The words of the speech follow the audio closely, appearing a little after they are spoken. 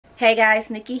Hey guys,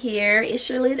 Nikki here. It's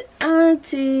your little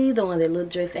auntie, the one that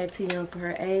looked dressed act too young for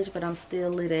her age, but I'm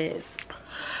still lit as.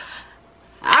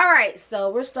 Alright, so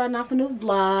we're starting off a new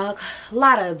vlog. A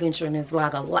lot of adventure in this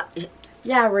vlog. A lot.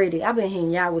 Y'all ready? I've been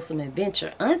hitting y'all with some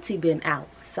adventure. Auntie been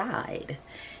outside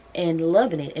and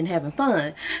loving it and having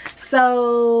fun.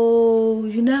 So,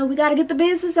 you know, we gotta get the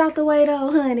business out the way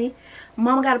though, honey.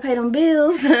 Mama gotta pay them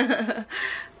bills.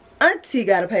 Auntie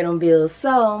gotta pay them bills.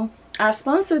 So our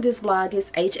sponsor this vlog is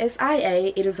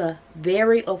Hsia. It is a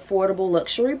very affordable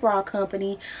luxury bra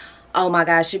company. Oh my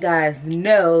gosh, you guys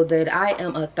know that I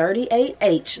am a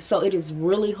 38H, so it is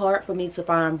really hard for me to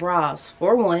find bras,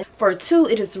 for one. For two,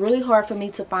 it is really hard for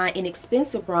me to find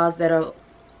inexpensive bras that are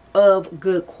of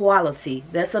good quality.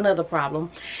 That's another problem.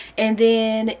 And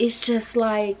then it's just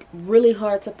like really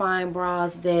hard to find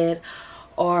bras that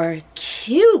are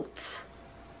cute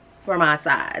for my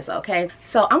size. Okay,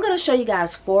 so I'm going to show you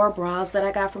guys 4 bras that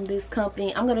I got from this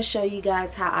company. I'm going to show you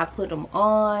guys how I put them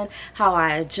on, how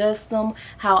I adjust them,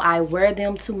 how I wear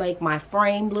them to make my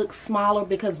frame look smaller,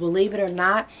 because believe it or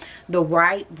not, the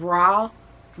right bra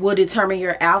will determine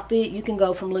your outfit. You can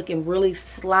go from looking really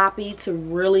sloppy to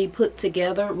really put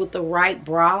together with the right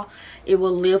bra. It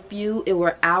will lift you, it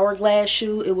will hourglass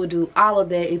you, it will do all of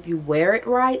that if you wear it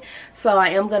right. So I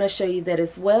am going to show you that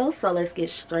as well. So let's get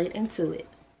straight into it.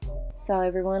 So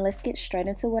everyone, let's get straight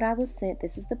into what I was sent.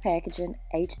 This is the packaging.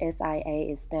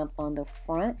 Hsia is stamped on the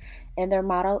front, and their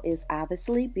motto is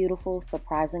obviously beautiful,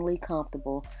 surprisingly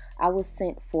comfortable. I was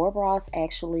sent 4 bras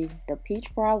actually. The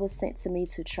peach bra was sent to me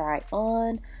to try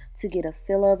on, to get a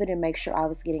feel of it and make sure I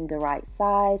was getting the right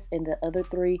size, and the other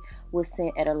 3 was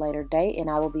sent at a later date,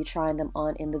 and I will be trying them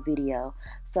on in the video.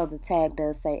 So the tag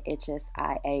does say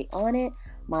Hsia on it.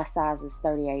 My size is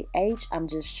 38H. I'm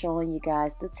just showing you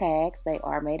guys the tags. They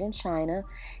are made in China,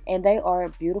 and they are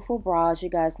beautiful bras. You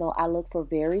guys know I look for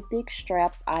very thick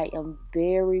straps. I am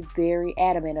very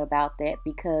adamant about that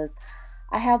because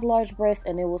I have large breasts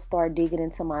and it will start digging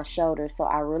into my shoulders. So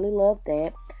I really love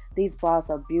that. These bras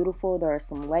are beautiful. There are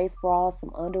some lace bras,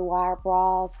 some underwire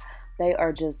bras. They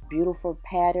are just beautiful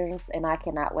patterns, and I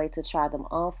cannot wait to try them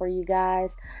on for you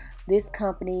guys. This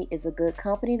company is a good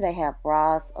company. They have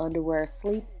bras, underwear,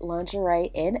 sleep, lingerie,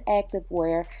 and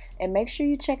activewear. And make sure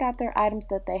you check out their items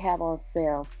that they have on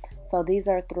sale. So these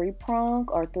are 3-prong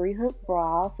or 3-hook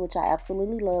bras, which I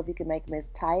absolutely love. You can make them as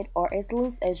tight or as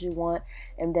loose as you want.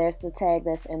 And there's the tag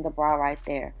that's in the bra right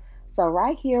there. So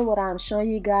right here, what I'm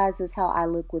showing you guys is how I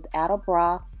look without a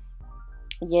bra.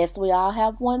 Yes, we all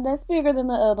have one that's bigger than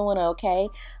the other one, okay?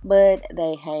 But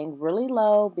they hang really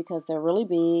low because they're really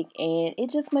big, and it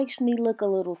just makes me look a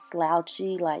little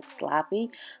slouchy, like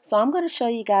sloppy. So I'm going to show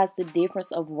you guys the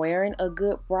difference of wearing a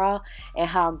good bra and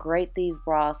how great these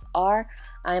bras are.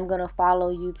 I'm going to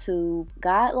follow YouTube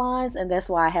guidelines, and that's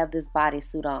why I have this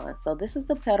bodysuit on. So this is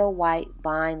the Petal White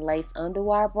Vine Lace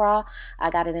Underwire Bra.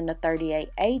 I got it in the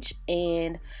 38H,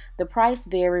 and the price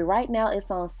vary. Right now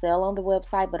it's on sale on the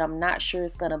website, but I'm not sure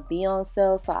it's going to be on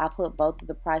sale, so I put both of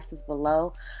the prices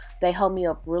below. They hold me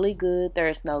up really good.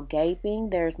 There's no gaping.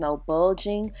 There's no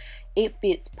bulging. It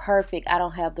fits perfect. I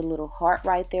don't have the little heart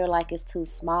right there like it's too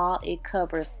small. It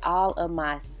covers all of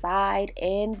my side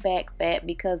and back fat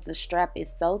because the strap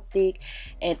is so thick,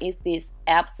 and it fits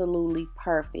absolutely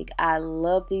perfect. I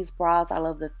love these bras. I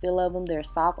love the feel of them. They're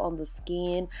soft on the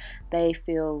skin. They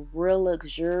feel real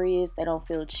luxurious. They don't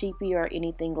feel cheapy or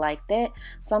anything like that.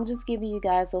 So I'm just giving you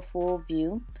guys a full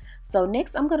view. So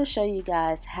next, I'm going to show you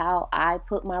guys how I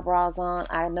put my bras on.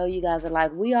 I know you guys are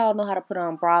like, we all know how to put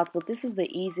on bras, but this is the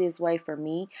easiest way for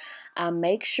me. I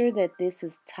make sure that this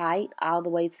is tight all the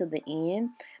way to the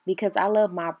end because I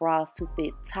love my bras to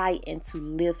fit tight and to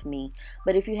lift me.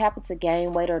 But if you happen to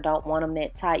gain weight or don't want them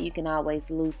that tight, you can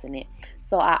always loosen it.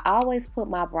 So I always put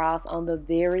my bras on the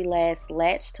very last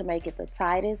latch to make it the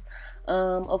tightest.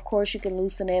 Of course, you can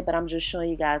loosen it, but I'm just showing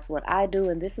you guys what I do,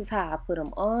 and this is how I put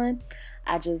them on.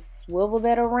 I just swivel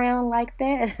that around like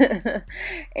that.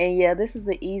 And yeah, this is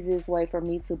the easiest way for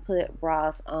me to put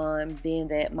bras on, being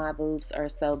that my boobs are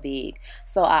so big.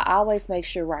 So I always make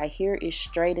sure right here is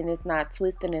straight and it's not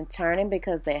twisting and turning,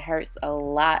 because that hurts a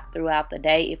lot throughout the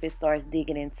day if it starts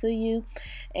digging into you.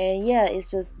 And yeah,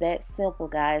 it's just that simple,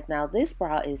 guys. Now this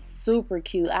bra is super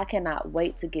cute. I cannot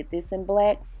wait to get this in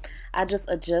black. I just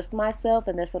adjust myself,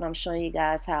 and that's what I'm showing you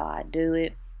guys how I do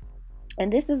it.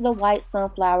 And this is the white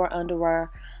sunflower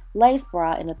underwear lace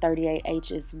bra in the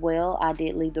 38H as well. I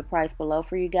did leave the price below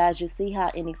for you guys. You see how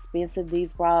inexpensive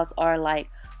these bras are, like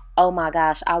Oh my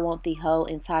gosh, I want the whole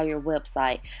entire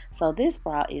website. So this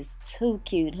bra is too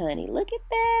cute, honey. Look at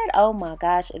that. Oh my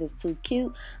gosh, it is too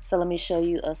cute. So let me show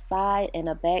you a side and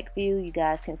a back view. You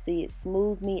guys can see it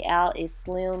smooth me out, it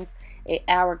slims, it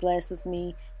hourglasses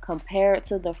me. Compared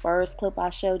to the first clip I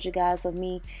showed you guys of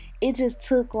me, it just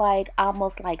took like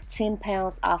almost like 10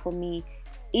 pounds off of me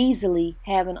easily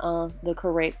having on the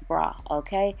correct bra.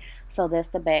 Okay, so that's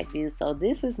the back view. So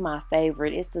this is my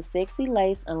favorite. It's the Sexy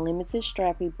Lace Unlimited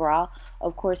Strappy bra.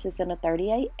 Of course, it's in a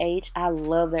 38H. I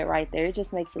love that right there. It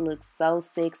just makes it look so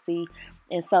sexy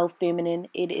and so feminine.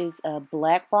 It is a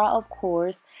black bra, of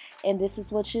course, and this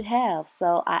is what you have.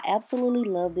 So I absolutely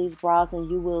love these bras,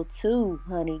 and you will too,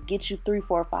 honey. Get you 3,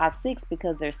 4, 5, 6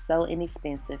 because they're so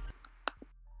inexpensive.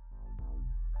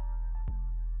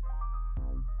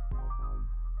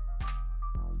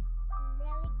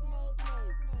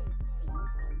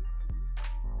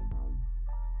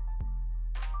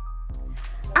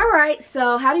 Alright,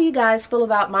 so how do you guys feel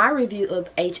about my review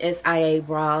of HSIA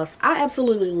bras? I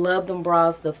absolutely love them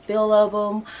bras, the feel of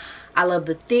them. I love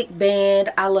the thick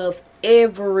band. I love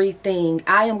everything.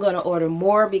 I am going to order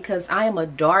more because I am a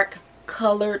dark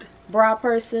colored bra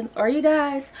person. Are you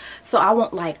guys? So I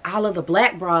want like all of the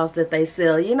black bras that they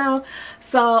sell, you know.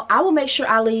 So I will make sure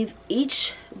I leave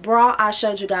each bra I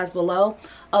showed you guys below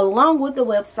along with the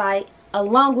website,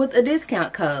 along with a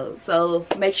discount code. So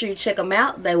make sure you check them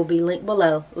out. They will be linked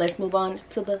below. Let's move on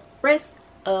to the rest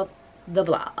of the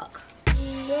vlog.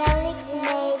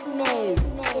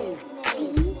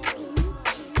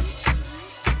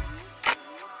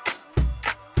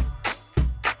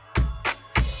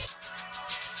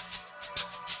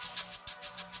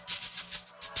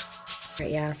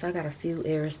 Alright, y'all, so I got a few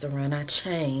errands to run. I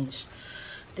changed.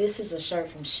 This is a shirt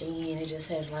from Shein. It just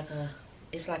has like a,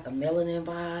 it's like a melanin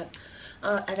vibe.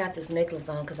 I got this necklace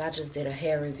on because I just did a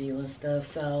hair review and stuff.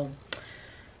 So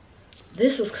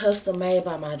this was custom made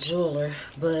by my jeweler,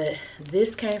 but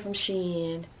this came from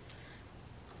Shein.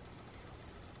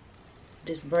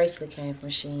 This bracelet came from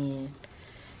Shein.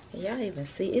 And y'all even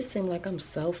see, it seemed like I'm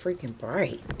so freaking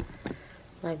bright.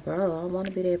 Like, bro, I don't want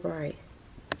to be that bright.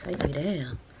 Take me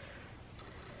down.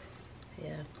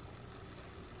 Yeah.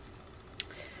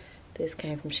 This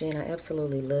came from Shein. I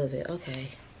absolutely love it.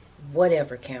 Okay.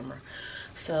 Whatever, camera.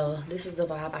 So this is the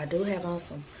vibe. I do have on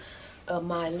some of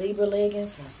my Libra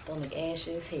leggings. My stomach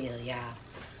ashy as hell, y'all.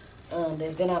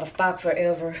 That's been out of stock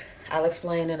forever. I'll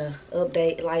explain in a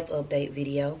life update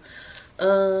video.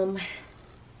 Some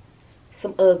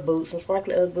Ugg boots, some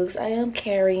sparkly Ugg boots. I am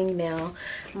carrying now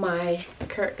my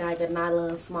Kurt Geiger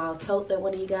nylon small tote that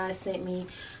one of you guys sent me.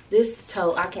 This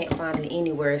tote, I can't find it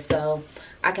anywhere, so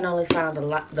I can only find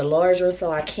the larger, so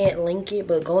I can't link it.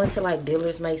 But going to like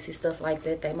Dillard's, Macy's, stuff like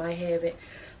that, they might have it.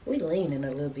 We leaning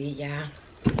a little bit, y'all.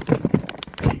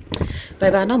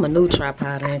 Baby, I know my new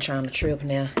tripod ain't trying to trip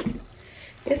now.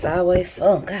 It's always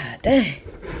some, god dang.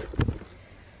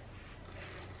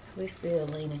 We still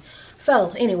leaning. So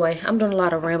anyway, I'm doing a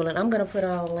lot of rambling. I'm gonna put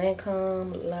on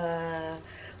Lancome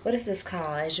what is this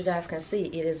called? As you guys can see,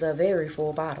 it is a very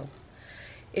full bottle.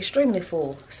 Extremely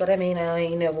full. So that means I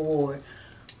ain't never wore it.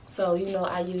 So you know,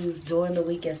 I use during the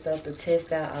week and stuff to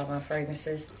test out all my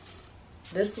fragrances.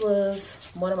 This was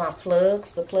one of my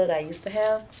plugs, the plug I used to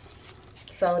have.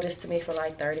 Sold this to me for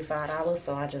like $35,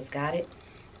 so I just got it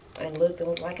and looked and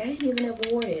was like, I ain't even ever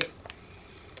worn it.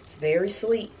 It's very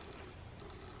sweet.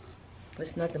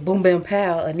 It's not the Boom Bam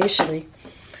Pow initially.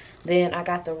 Then I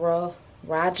got the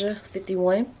Raja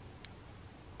 51.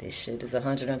 This shit is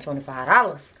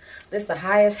 $125. This is the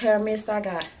highest hair mist I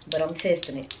got, but I'm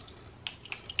testing it.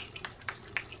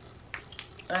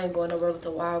 I ain't going over to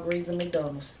Walgreens and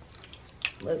McDonald's.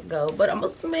 Let's go. But I'm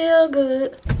gonna smell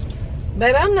good.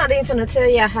 Baby, I'm not even finna tell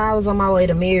y'all how I was on my way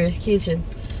to Mary's kitchen.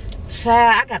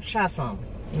 Child, I gotta try something.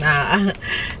 Nah,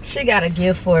 she got a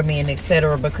gift for me and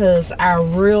etc. because our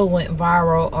reel went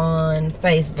viral on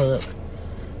Facebook.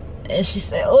 And she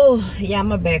said, oh, yeah,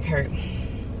 my back hurt.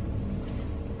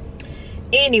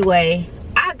 Anyway,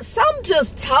 some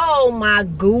just told my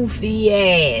goofy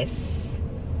ass.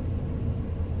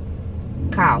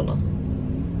 Call her.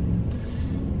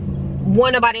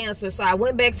 Wasn't nobody answer, so I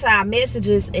went back to our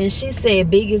messages and she said,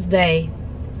 biggest day.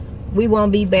 We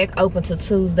won't be back open till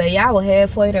Tuesday. Y'all were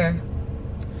halfway there.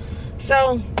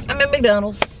 So, I'm at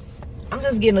McDonald's. I'm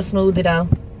just getting a smoothie though.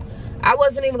 I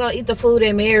wasn't even gonna eat the food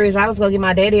at Mary's. I was gonna get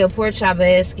my daddy a pork chop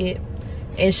basket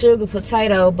and sugar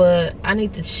potato, but I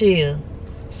need to chill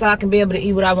so I can be able to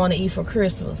eat what I want to eat for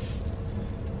Christmas.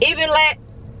 Even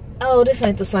oh, this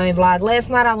ain't the same vlog. Last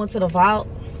night I went to the vault.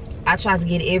 I tried to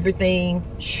get everything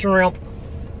shrimp.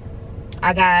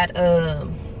 I got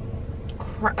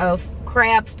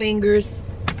crab fingers.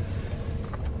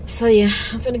 So yeah,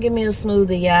 I'm finna get me a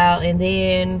smoothie, y'all, and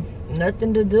then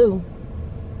nothing to do.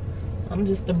 I'm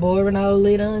just a boring old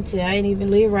lit auntie. I ain't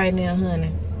even live right now,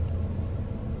 honey.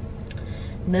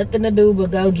 Nothing to do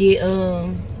but go get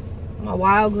my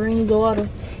wild greens order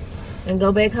and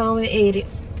go back home and edit.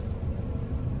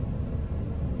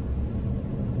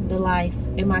 The life.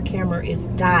 And my camera is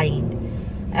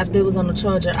dying. After it was on the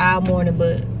charger all morning,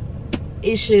 but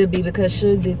it should be because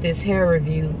Suge did this hair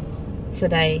review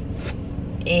today,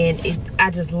 and I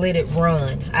just let it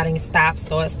run. I didn't stop,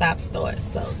 start.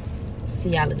 So see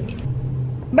y'all in a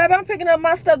minute. Baby, I'm picking up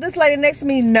my stuff. This lady next to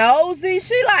me nosy.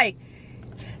 She like,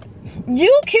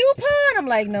 you coupon? I'm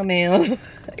like, no ma'am. She said,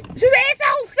 it's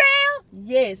on sale.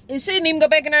 Yes, and she didn't even go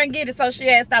back in there and get it, so she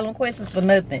asked all them questions for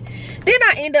nothing. Then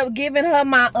I end up giving her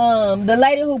my the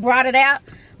lady who brought it out,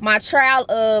 my trial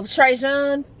of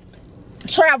Trajan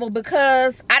travel,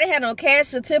 because I didn't have no cash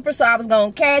to tip her, so I was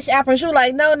gonna cash app her. She was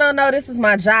like, no, this is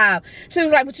my job. She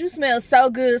was like, but you smell so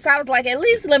good. So I was like, at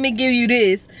least let me give you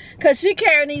this, because she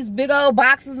carrying these big old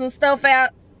boxes and stuff out.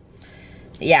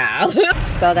 Yeah.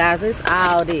 So guys, it's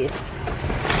all this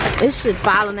shit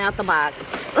falling out the box.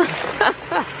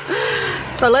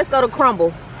 So let's go to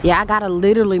Crumble. Yeah, I gotta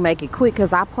literally make it quick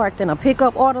because I parked in a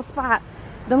pickup order spot.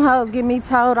 Them hoes get me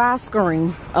told, I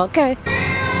scream. Okay.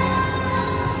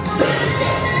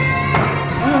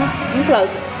 You close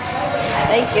it.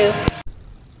 Thank you.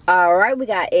 All right, we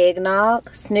got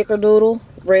eggnog, snickerdoodle,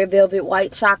 red velvet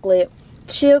white chocolate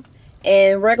chip,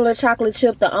 and regular chocolate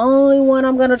chip. The only one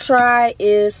I'm gonna try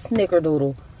is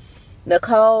snickerdoodle.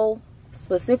 Nicole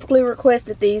specifically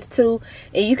requested these two,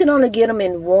 and you can only get them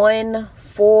in 1,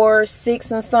 4,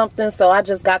 6 and something, so I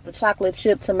just got the chocolate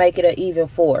chip to make it an even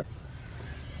 4.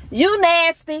 You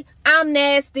nasty, I'm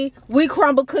nasty, we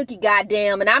crumble cookie,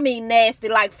 goddamn, and I mean nasty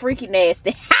like freaky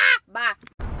nasty. Ha! Bye.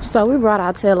 So we brought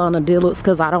our tail on the deluxe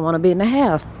because I don't want to be in the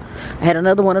house. I had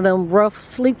another one of them rough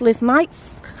sleepless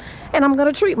nights, and I'm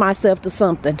gonna treat myself to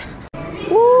something.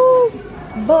 Woo,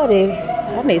 buddy,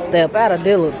 I need to step out of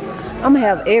deluxe. I'm gonna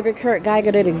have every Kurt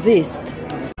Geiger that exists.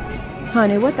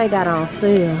 Honey, what they got on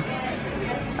sale?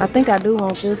 I think I do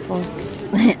want this one.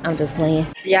 I'm just playing.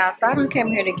 Yeah, so I done came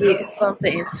here to get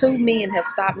something, and 2 men have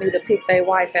stopped me to pick their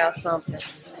wife out something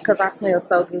because I smell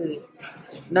so good.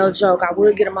 No joke, I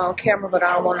will get them on camera, but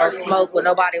I don't want no smoke with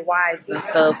nobody wives and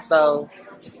stuff, so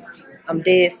I'm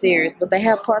dead serious. But they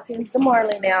have perfumes to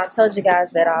Marley now. I told you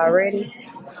guys that already.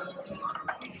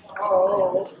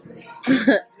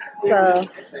 So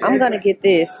I'm gonna get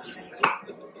this.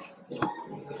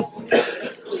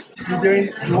 You doing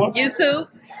what? YouTube?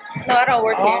 No, I don't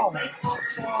work here.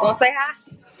 Wanna say hi?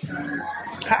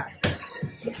 Hi.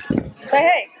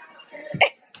 Say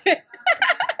hey.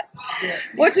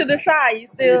 What you decide? You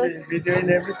still? You doing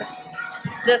everything?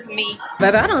 Just me.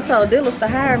 Baby, I done told Dillis to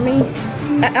hire me.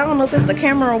 I don't know if it's the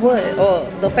camera or what, or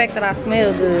the fact that I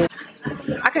smell good.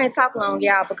 I can't talk long,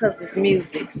 y'all, because it's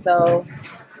music. So,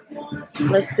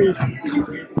 let's see.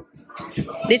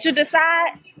 Did you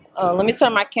decide? Oh, let me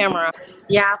turn my camera on.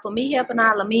 Yeah, for me helping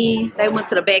all of me, they went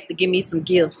to the back to give me some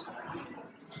gifts.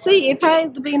 See, it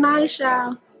pays to be nice,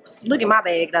 y'all. Look at my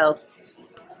bag, though.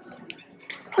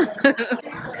 Oh,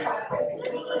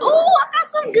 I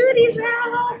got some goodies,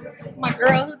 y'all. My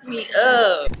girl hooked me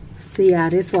up. See, y'all,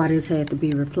 this why this had to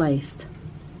be replaced.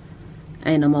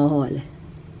 Ain't no more Harley.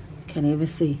 Can't even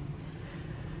see.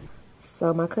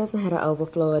 So my cousin had an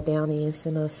overflow of Downy and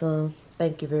sent us some.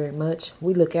 Thank you very much.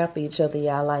 We look out for each other,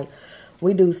 y'all. Like,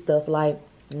 we do stuff like,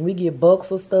 when we get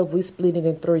bucks or stuff, we split it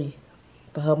in 3.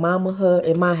 For her mama, her,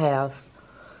 and my house.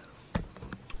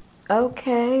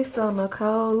 Okay, so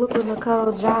Nicole, look what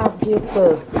Nicole job gift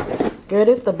us. Girl,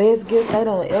 this the best gift they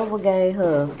done ever gave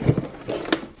her.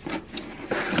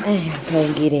 Damn,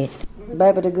 can't get it.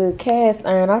 Baby, the good cast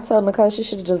iron. I told Nicole she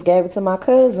should have just gave it to my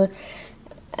cousin.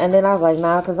 And then I was like,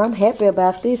 nah, because I'm happy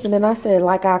about this. And then I said,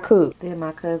 like I cooked. Then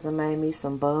my cousin made me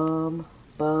some bum.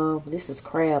 This is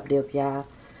crab dip, y'all.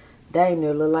 Dang,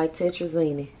 near look like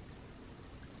tetrazzini.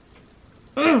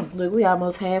 Look, we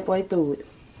almost halfway through it.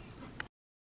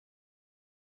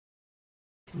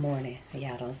 Morning.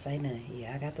 Y'all don't say nothing.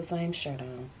 Yeah, I got the same shirt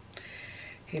on.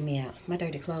 Hear me out. My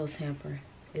dirty clothes hamper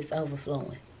is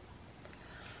overflowing.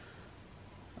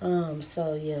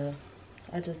 So yeah,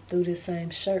 I just threw this same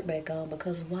shirt back on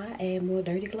because why add more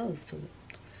dirty clothes to it?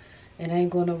 And I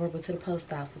ain't going over but to the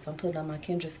post office. I'm putting on my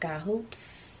Kendra Sky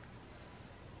hoops.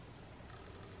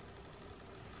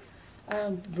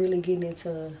 I'm really getting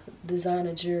into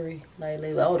designer jewelry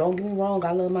lately. Oh, don't get me wrong.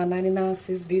 I love my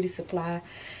 99cents beauty supply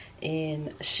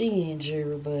and Shein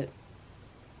jewelry, but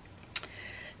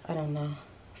I don't know.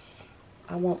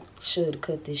 I want should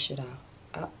cut this shit off.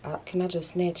 Can I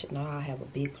just snatch it? No, I have a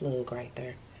big plug right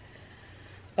there.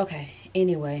 Okay,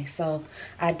 anyway, so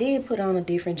I did put on a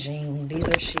different jean. These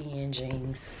are Shein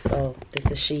jeans. So this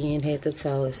is Shein head to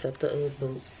toe, except the Ugg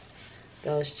boots.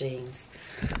 Those jeans.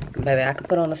 Baby, I could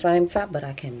put on the same top, but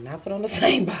I cannot put on the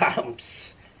same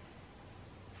bottoms.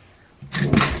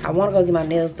 I want to go get my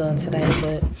nails done today,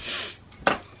 but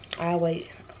I'll wait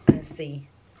and see.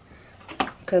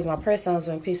 Because my press-ons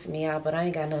been pissing me out, but I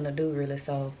ain't got nothing to do really,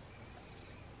 so.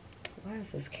 Why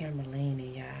is this camera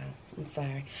leaning, y'all? I'm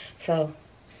sorry. So,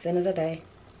 scent of the day.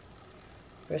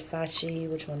 Versace,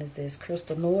 which one is this?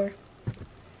 Crystal Noir.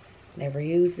 Never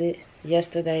used it.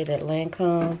 Yesterday, that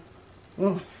Lancome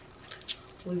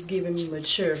was giving me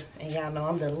mature. And y'all know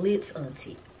I'm the lit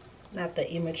auntie, not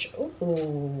the immature.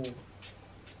 Ooh.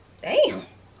 Damn.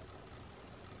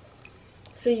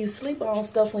 See, you sleep on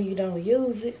stuff when you don't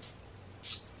use it.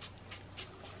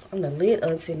 I'm the lit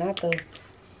auntie, not the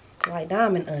white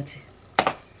diamond auntie.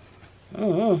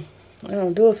 I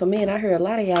don't do it for me, and I hear a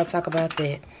lot of y'all talk about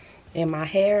that. In my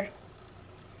hair,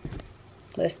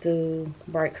 let's do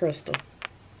bright crystal.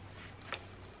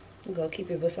 I'm gonna keep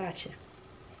it Versace.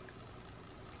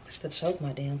 Just to choke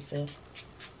my damn self.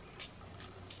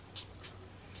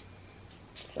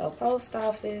 So post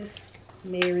office,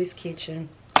 Mary's kitchen,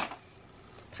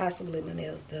 possibly my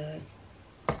nails done.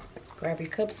 Grab your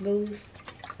cups, booze,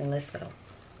 and let's go.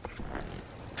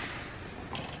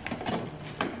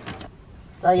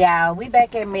 So y'all, we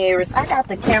back at Mary's. I got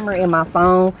the camera in my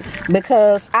phone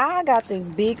because I got this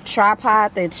big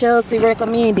tripod that Chelsea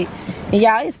recommended. And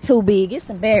y'all, it's too big. It's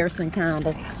embarrassing,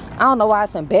 kinda. I don't know why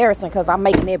it's embarrassing, because I'm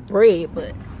making that bread,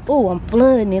 but ooh, I'm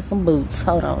flooding in some boots.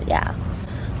 Hold on, y'all.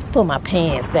 Put my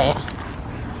pants down.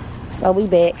 So we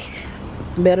back.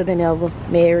 Better than ever.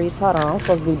 Mary's. Hold on, I'm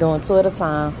supposed to be doing 2 at a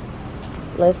time.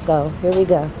 Let's go. Here we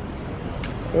go.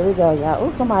 Here we go, y'all.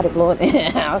 Oh, somebody blowing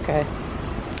it. Okay.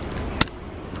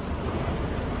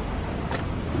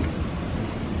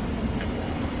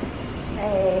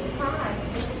 Hey. Hi.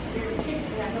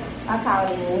 I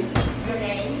call you. Your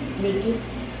name? Nikki.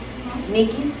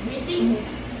 Nikki? Nikki?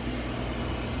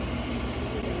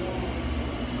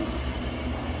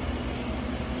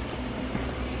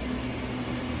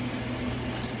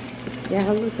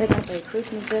 Yeah, look, they got their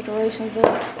Christmas decorations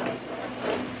up.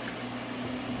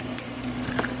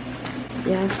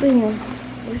 Yeah, I see them.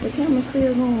 Is the camera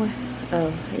still going?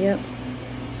 Oh, yep.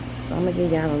 So I'm gonna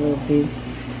give y'all a little view.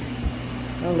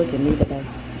 Don't look at me today.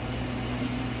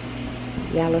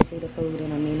 Y'all will see the food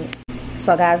in a minute.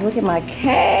 So guys, look at my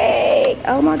cake.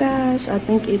 Oh my gosh, I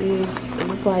think it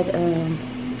look like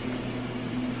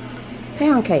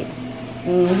pound cake.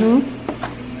 And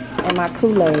my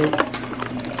Kool-Aid.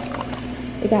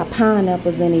 It got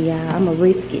pineapples in it, y'all. I'ma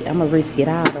risk it. I'ma risk it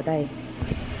all today.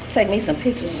 Take me some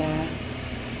pictures, y'all.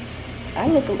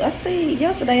 I see,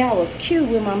 yesterday I was cute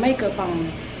with my makeup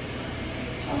on.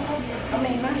 I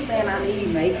mean, not saying I need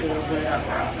makeup, but I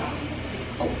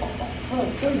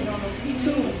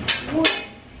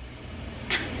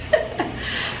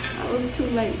was too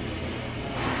late.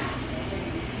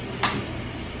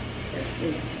 Let's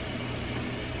see.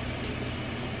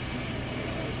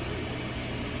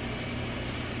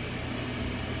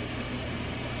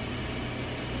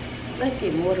 Let's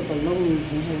get more of the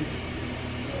balloons in here.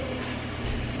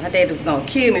 My daddy was gonna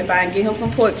kill me if I didn't get him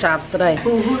some pork chops today.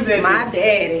 Who's that? My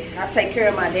daddy. I take care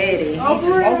of my daddy. He just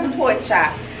wants some pork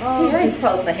chop. He ain't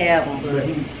supposed to have them. But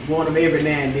he want them every now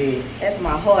and then. That's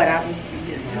my heart. I just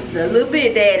a little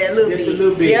bit, daddy, a little bit. Just a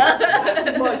little bit. Yeah. Not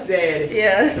too much, daddy.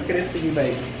 Yeah. Look at this for you,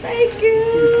 baby. Thank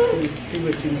you. See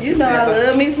what you. You know I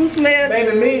love me some smell.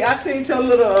 Baby, me, I seen your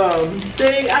little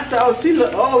thing. I thought she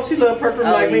look perfect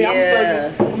like me.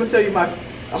 Yeah. I'm gonna show you my.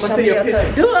 I'm gonna see your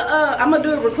picture. I'm gonna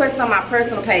do a request on my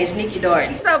personal page, Nikki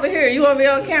Darden. It's over here. You wanna be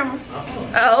on camera?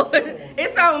 Oh,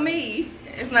 it's on me.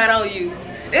 It's not on you.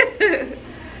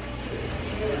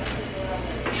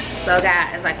 So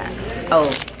guys, I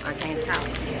can't talk.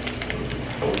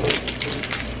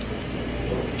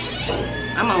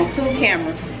 I'm on 2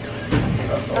 cameras.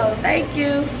 Oh, thank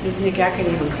you. Miss Nikki, I can't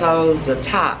even close the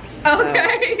tops.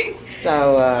 Okay.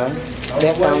 So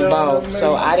that's on both.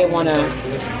 So I didn't want to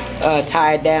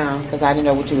tie it down because I didn't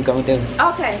know what you were going to do.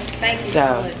 Okay, thank you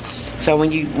so much. So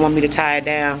when you want me to tie it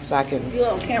down so I can... You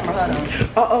on camera, hold on.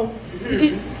 Uh-oh.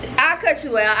 I'll cut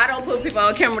you out. I don't put people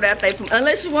on camera that they...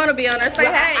 Unless you want to be on there, say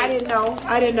Well, hey. I didn't know.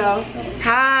 I didn't know.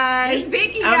 Hi. It's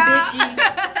Vicky, y'all. I'm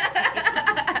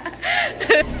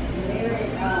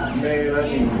Vicky.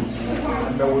 Man, I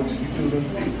know what you do them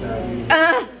TikTok.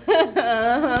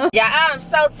 Yeah, I'm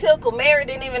so tickled. Mary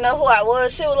didn't even know who I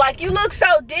was. She was like, you look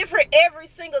so different every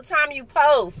single time you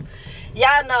post.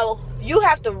 Y'all know you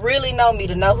have to really know me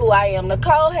to know who I am.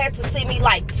 Nicole had to see me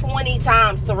like 20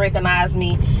 times to recognize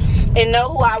me and know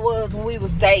who I was when we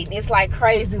was dating. It's like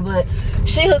crazy, but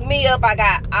she hooked me up. I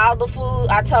got all the food.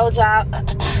 I told y'all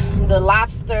the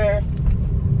lobster,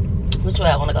 which way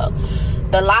I want to go?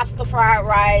 The lobster fried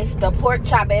rice, the pork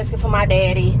chop basket for my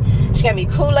daddy. She gave me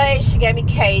Kool-Aid, she gave me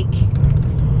cake,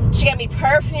 she gave me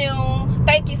perfume.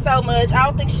 Thank you so much. I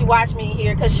don't think she watched me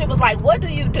here because she was like, what do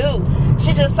you do?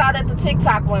 She just saw that the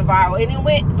TikTok went viral, and it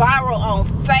went viral on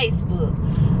Facebook.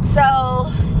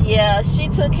 So yeah, she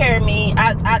took care of me.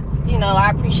 You know, I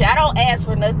appreciate it. I don't ask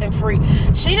for nothing free.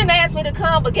 She didn't ask me to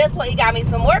come, but guess what? He got me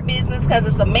some more business because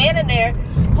it's a man in there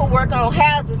who work on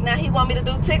houses. Now he want me to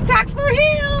do TikToks for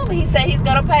him. He said he's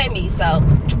gonna pay me, so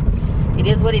it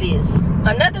is what it is.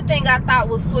 Another thing I thought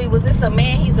was sweet was this a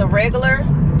man, he's a regular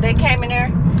that came in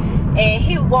there, and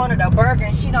he wanted a burger,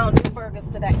 and she don't do burgers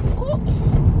today. Oops.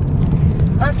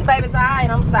 Auntie Baby's alright,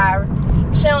 I'm sorry.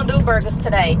 She don't do burgers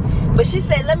today. But she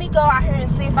said, let me go out here and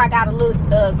see if I got a little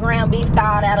ground beef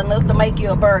thawed out enough to make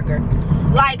you a burger.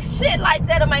 Like, shit like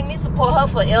that'll make me support her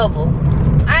forever.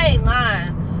 I ain't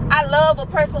lying. I love a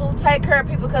person who take care of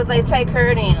people because they take care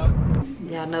of them.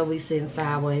 Y'all know we sitting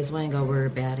sideways. We ain't gonna worry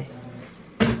about it.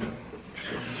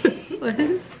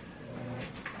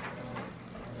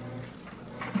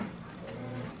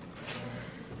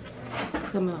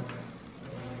 Come on.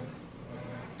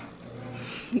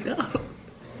 Go.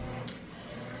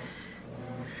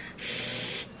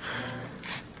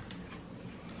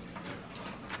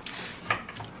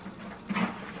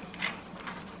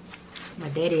 My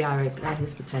daddy already got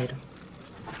his potato.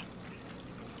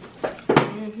 Got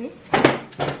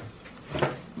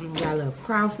a little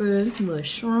crawfish, a little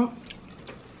shrimp.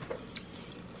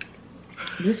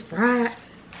 This fried.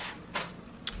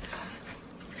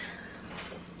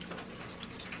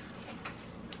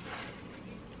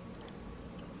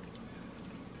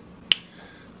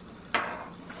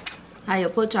 How your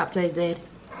pork chop taste, Daddy?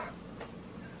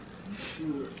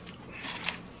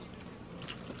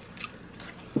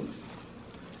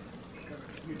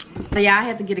 So y'all, I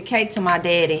had to get a cake to my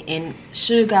daddy, and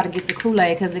Suge got to get the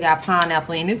Kool-Aid because it got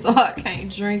pineapple in it, so I can't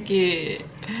drink it.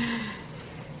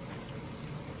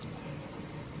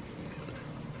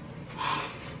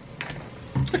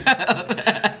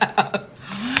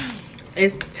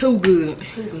 It's too good.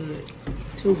 Too good.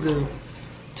 Too good.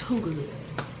 Too good.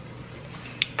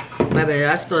 Baby,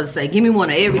 I started to say, give me one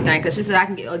of everything, because she said I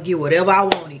can get whatever I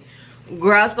wanted.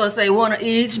 Girl, I was going to say one of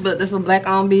each, but this is black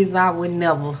on business, I would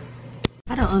never.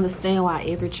 I don't understand why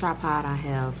every tripod I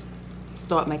have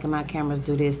start making my cameras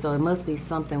do this. So it must be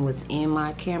something within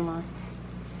my camera,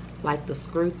 like the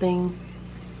screw thing.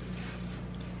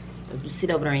 You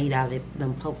sit over there and eat out of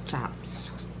them pork chops.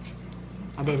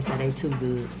 My daddy said they too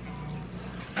good.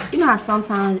 You know how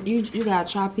sometimes you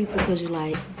gotta try people because you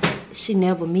like, she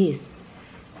never miss.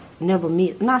 Never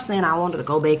miss. I'm not saying I wanted to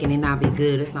go back and it not be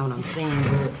good. That's not what I'm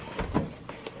saying,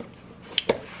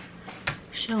 but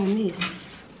she don't miss.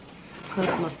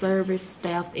 Customer service,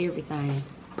 staff, everything.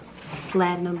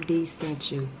 Platinum D sent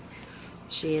you.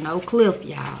 She in Oak Cliff,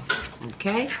 y'all.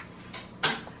 Okay?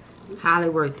 Highly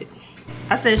worth it.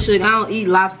 I said, Suge, I don't eat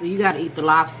lobster. You gotta eat the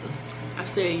lobster. I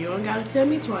said, you don't gotta tell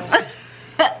me twice.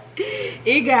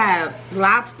 It got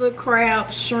lobster,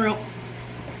 crab, shrimp.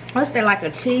 What's that, like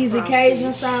a cheesy crawfish.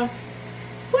 Cajun sauce?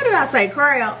 What did I say?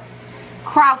 Crab?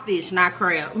 Crawfish, not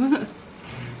crab.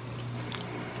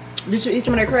 Did you eat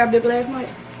some of that crab dip last night?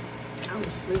 I was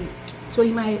asleep. So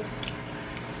you made?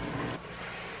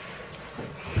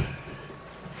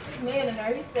 Man in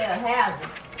there, he said a hazard.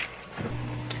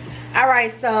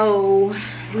 Alright, so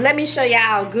let me show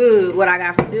y'all good what I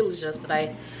got from Dillard's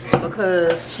yesterday.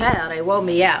 Because, child, they woke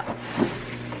me out.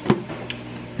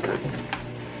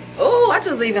 Oh, I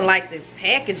just even like this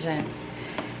packaging.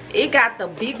 It got the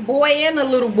big boy and the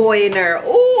little boy in there.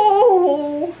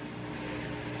 Ooh.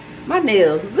 My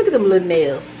nails. Look at them little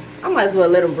nails. I might as well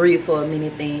let them breathe for a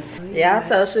minute then. Yeah, I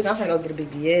told Suge I'm gonna go get a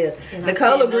BBL.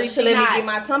 Nicole agreed to let me get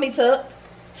my tummy tucked.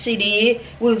 She did.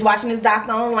 We was watching this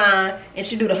doctor online, and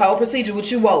she do the whole procedure with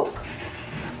you woke.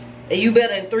 And you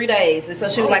better in 3 days. And so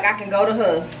she was like, I can go to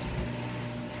her.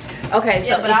 Okay,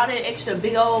 yeah, so but all that extra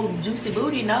big old juicy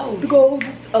booty, no. Big old,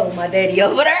 oh, my daddy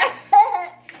over there.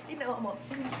 You know I'm a...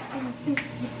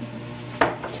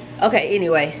 Okay,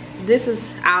 anyway, this is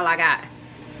all I got.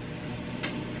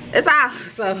 It's all.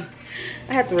 So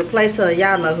I have to replace her.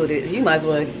 Y'all know who this is. You might as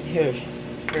well here.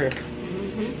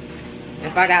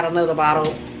 If I got another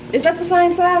bottle. Is that the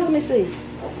same size? Let me see.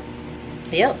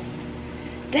 Yep.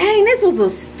 Dang, this was a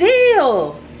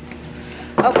steal.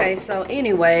 Okay, so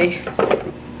anyway.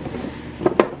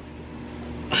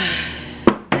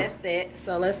 That's that. that.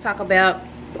 So let's talk about,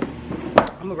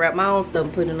 I'm gonna wrap my own stuff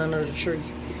and put it under the tree.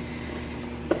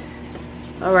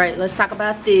 All right, let's talk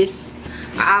about this.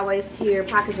 I always hear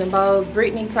Pockets and Bows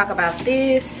Brittany talk about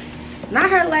this. Not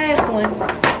her last one.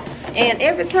 And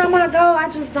every time I go, I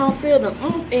just don't feel the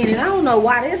oomph in it. I don't know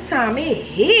why this time it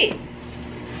hit.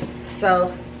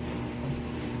 So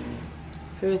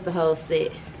here's the whole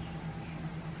set.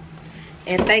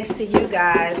 And thanks to you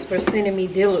guys for sending me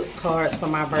deluxe cards for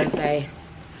my birthday.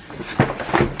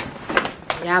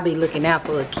 Y'all be looking out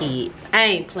for a kid. I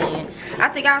ain't playing. I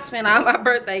think I spent all my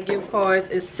birthday gift cards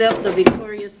except the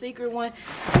Victoria's Secret one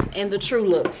and the True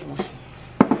Looks one.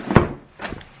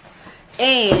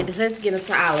 And let's get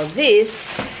into all of this.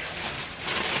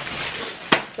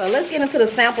 So let's get into the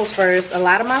samples first. A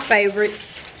lot of my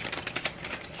favorites.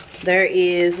 There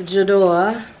is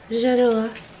J'adore.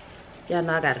 J'adore. Y'all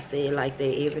know I gotta say it like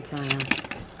that every time.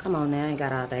 Come on now, I ain't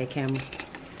got all day camera.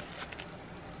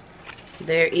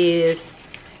 There is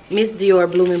Miss Dior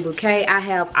Blooming Bouquet. I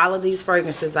have all of these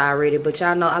fragrances already, but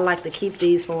y'all know I like to keep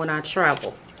these for when I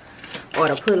travel. Or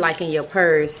to put like in your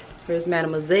purse. Here's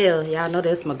Mademoiselle. Y'all know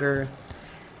that's my girl.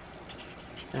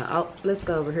 Now, oh, let's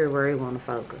go over here where we want to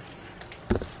focus.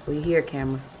 We here,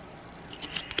 camera.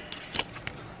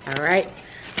 Alright.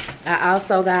 I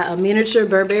also got a miniature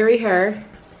Burberry hair,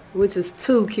 which is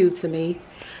too cute to me.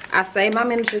 I save my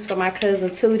miniatures for my cousin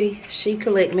Tootie. She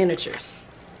collect miniatures.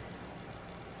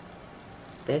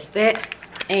 That's that.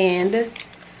 And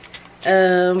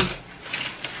I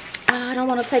don't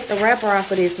want to take the wrapper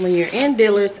off of this. When you're in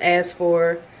Dillard's, as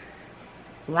for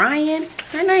Ryan,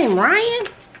 her name Ryan?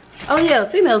 Oh yeah,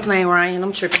 female's name Ryan.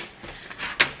 I'm tripping.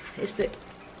 It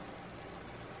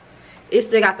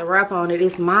still got the wrapper on it.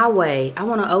 It's My Way. I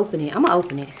want to open it. I'm gonna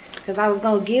open it because I was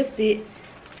gonna gift it.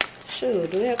 Sure,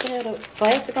 do we have to have the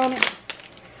plastic on it?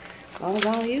 I was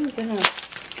gonna use it,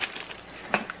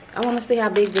 huh? I want to see how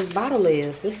big this bottle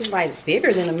is. This is like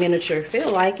bigger than a miniature. Feel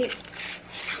like it.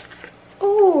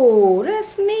 Oh,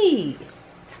 that's neat.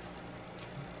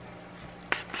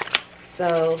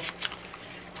 So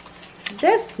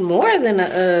that's more than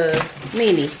a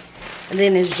mini. And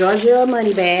then this Giorgio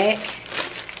money bag.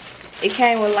 It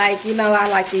came with, like, you know, I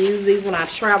like to use these when I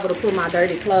travel to put my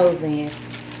dirty clothes in.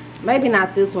 Maybe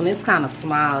not this one. It's kind of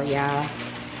small, y'all.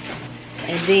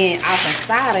 And then off the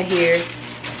side of here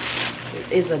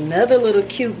is another little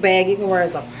cute bag. You can wear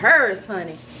as a purse,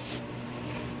 honey.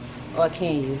 Or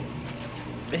can you?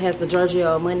 It has the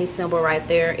Giorgio money symbol right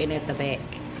there and at the back.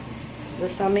 Is there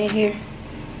something in here?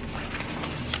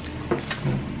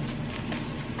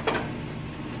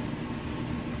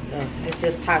 Oh, it's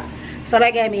just top. So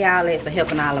they gave me all that for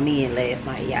helping all of me in last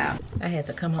night, y'all. I had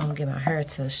to come home and get my hair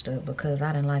touched up because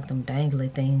I didn't like them dangly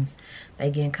things.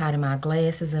 They getting caught in my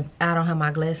glasses. And I don't have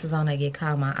my glasses on, they get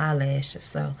caught in my eyelashes.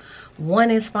 So one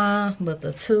is fine, but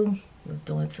the two was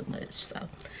doing too much. So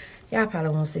y'all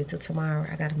probably won't see it till tomorrow.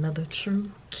 I got another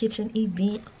true kitchen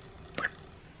event.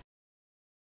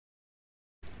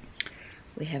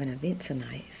 We have an event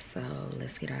tonight, so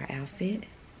let's get our outfit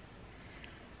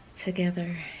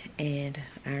together and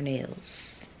our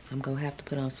nails. I'm gonna have to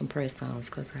put on some press-ons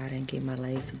because I didn't get my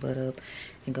lazy butt up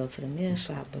and go to the nail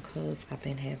shop because I've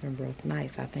been having rough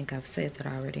nights. I think I've said that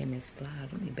already in this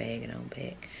vlog. Let me bag it on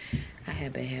back. I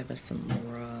have been having some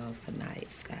rough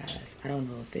nights, guys. I don't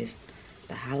know if it's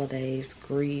the holidays,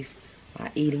 grief,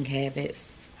 my eating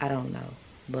habits. I don't know,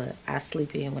 but I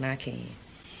sleep in when I can.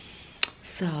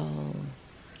 So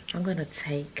I'm gonna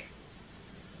take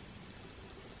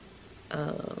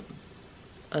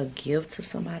a gift to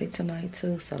somebody tonight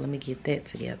too, so let me get that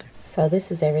together. So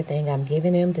this is everything I'm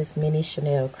giving him. This mini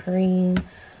Chanel cream,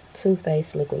 Too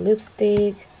Faced liquid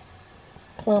lipstick,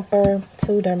 plumper,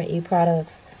 2 Derma E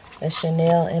products, a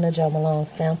Chanel and a Jo Malone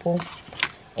sample,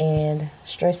 and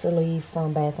Stress Relief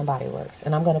from Bath and Body Works.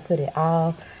 And I'm gonna put it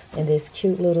all in this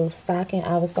cute little stocking.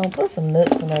 I was gonna put some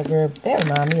nuts in there, girl. That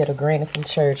remind me of the granny from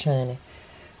church, honey.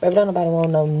 Baby, don't nobody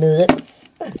want no nuts.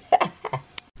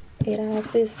 It all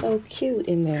fits so cute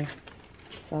in there.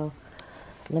 So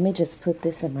let me just put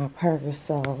this in my purse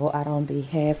so I don't be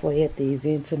halfway at the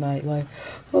event tonight like,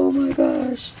 oh my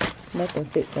gosh, nothing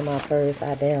fits in my purse.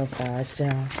 I downsized,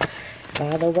 y'all.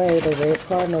 By the way, the red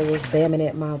cardinal was bamming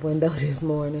at my window this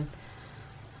morning.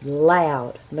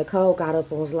 Loud. Nicole got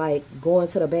up and was like going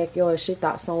to the backyard. She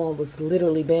thought someone was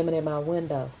literally bamming at my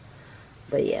window.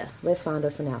 But yeah, let's find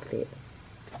us an outfit.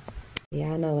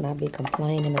 Yeah, I know when I be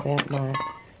complaining about my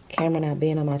camera not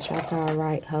being on my tripod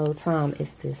right whole time,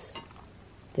 it's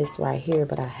this right here,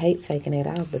 but I hate taking it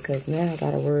out because now I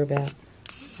gotta worry about,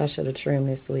 I should have trimmed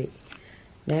this week.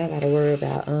 Now I gotta worry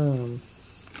about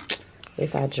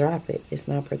if I drop it, it's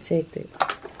not protected.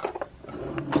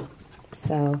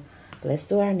 So let's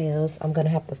do our nails. I'm gonna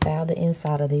have to file the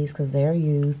inside of these because they're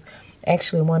used.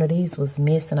 Actually, one of these was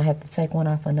missing. I have to take one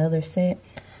off another set,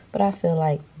 but I feel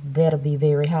like that'll be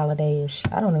very holiday-ish.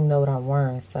 I don't even know what I'm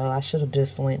wearing, so I should have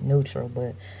just went neutral,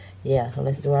 but yeah,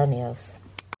 let's do our nails.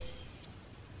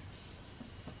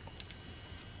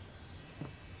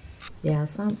 Yeah,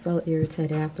 so I'm so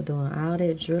irritated after doing all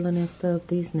that drilling and stuff.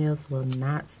 These nails will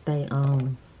not stay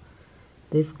on.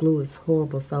 This glue is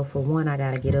horrible. So for one, I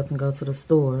gotta get up and go to the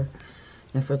store.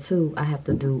 And for two,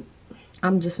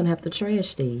 I'm just gonna have to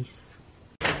trash these.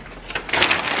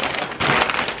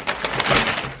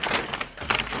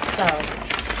 So,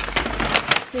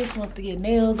 sis wants to get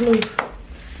nail glue.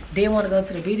 Didn't want to go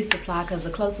to the beauty supply because the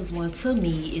closest one to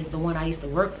me is the one I used to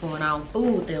work for, and I don't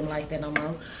fool with them like that no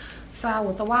more. So I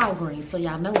went to Walgreens. So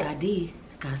y'all know what I did.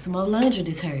 Got some more laundry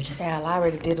detergent. Yeah, I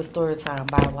already did a story time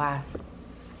by why.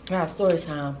 Now story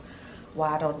time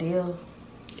why I don't deal.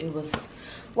 It was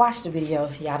watch the video.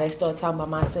 Y'all, they started talking about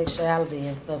my sexuality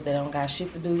and stuff that don't got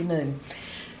shit to do with nothing.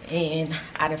 And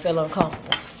I done feel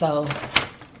uncomfortable. So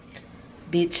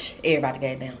bitch, everybody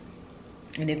got down.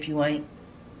 And if you ain't,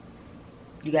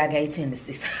 you got gay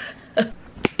tendencies.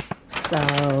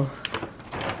 So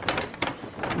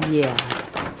yeah.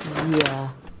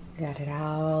 Got it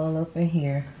all up in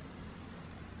here.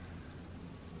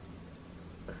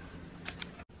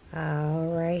 All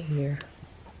right here.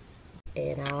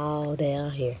 And all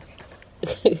down here.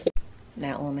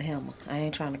 Now on the hammer. I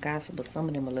ain't trying to gossip, but some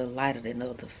of them a little lighter than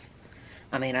others.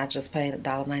 I mean, I just paid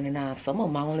 $1.99. Some of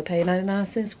them I only paid 99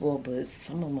 cents for, but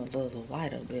some of them a little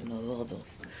lighter than the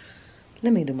others.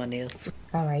 Let me do my nails.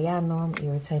 All right, y'all know I'm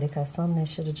irritated because some that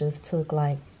should have just took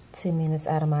like 10 minutes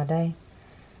out of my day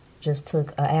just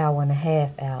took an hour and a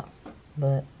half out.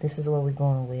 But this is what we're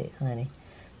going with, honey.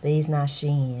 These not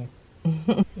Shein.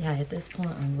 Yeah, at this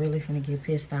point, I'm really finna get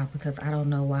pissed off because I don't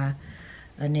know why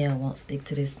a nail won't stick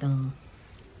to this thumb.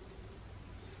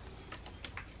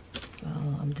 So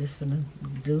I'm just finna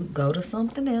go to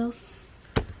something else.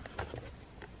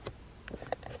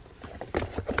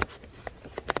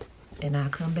 And I'll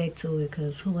come back to it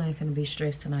because who ain't finna be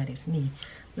stressed tonight? It's me.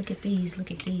 Look at these,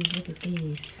 look at these, look at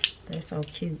these. They're so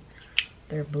cute.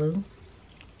 They're blue.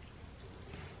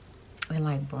 And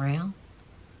like brown.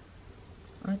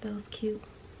 Aren't those cute?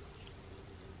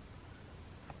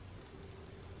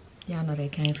 Y'all know they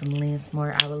came from Lens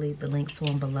Smart. I will leave the link to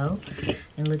them below.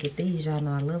 And look at these. Y'all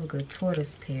know I love a good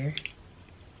tortoise pair.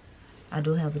 I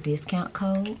do have a discount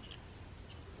code.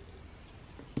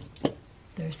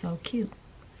 They're so cute.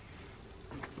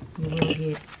 You will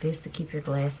get this to keep your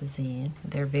glasses in.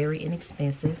 They're very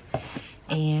inexpensive.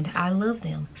 And I love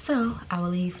them. So I will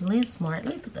leave Lens Smart.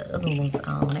 Let me put the other ones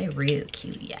on. They're real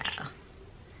cute, y'all.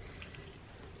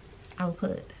 I will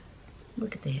put,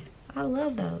 look at that. I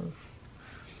love those.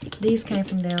 These came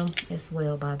from them as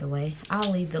well, by the way.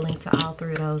 I'll leave the link to all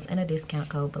three of those and a discount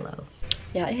code below.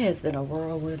 Yeah, it has been a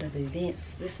whirlwind of events.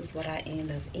 This is what I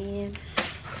end up in.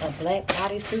 A black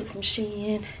bodysuit from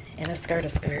Shein and a skater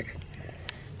skirt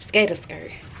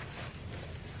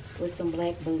with some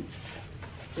black boots,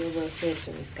 silver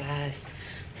accessories, guys.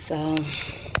 So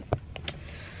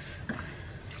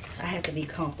I have to be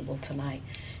comfortable tonight.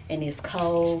 And it's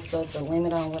cold, so it's a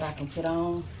limit on what I can put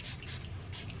on.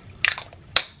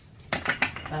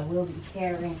 I will be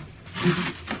carrying.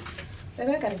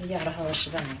 Baby, I gotta give y'all the whole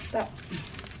shebang. Stop.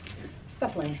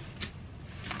 Stop playing.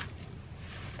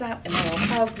 Stop, and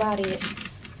I'll crossbody it.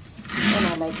 And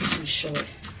I'll make it too short.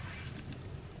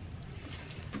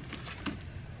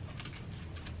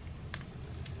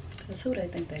 Cause who they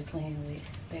think they playing with?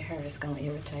 Their hair is gonna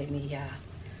irritate me, y'all.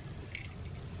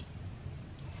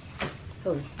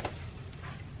 Who?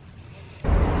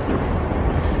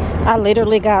 I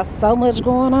literally got so much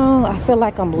going on. I feel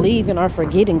like I'm leaving or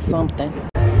forgetting something.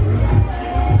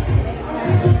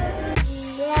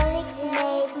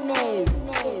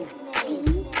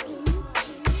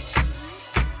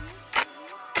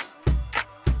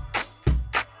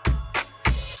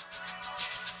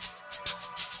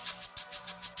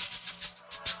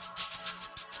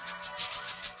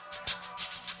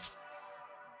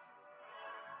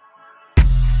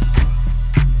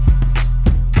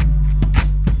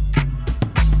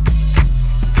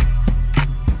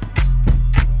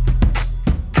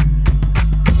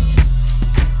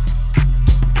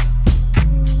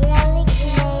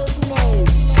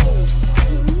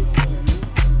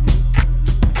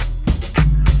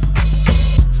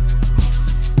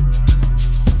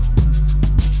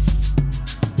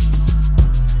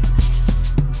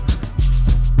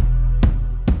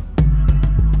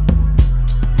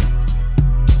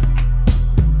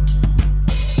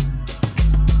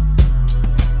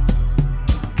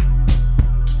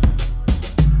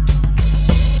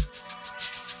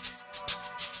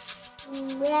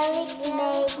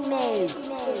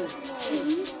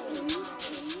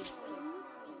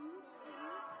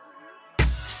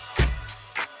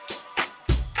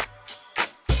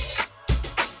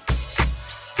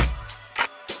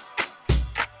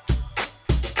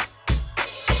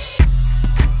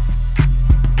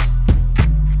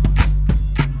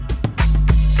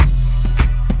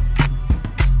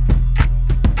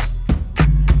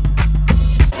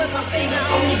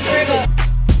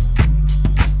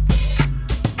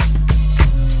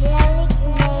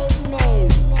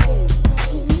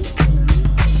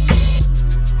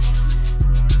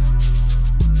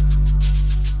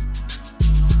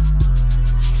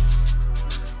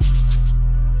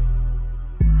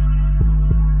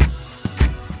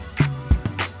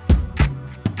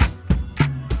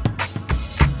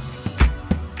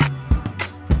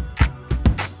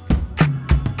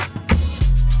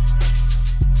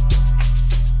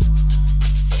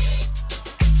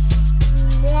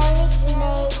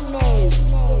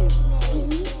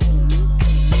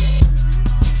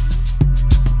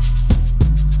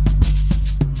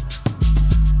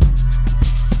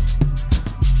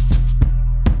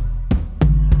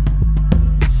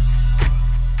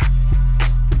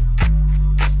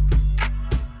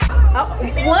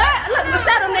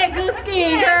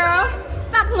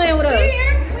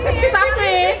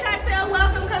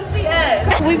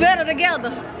 We better together.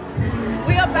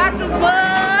 We about to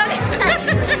bud.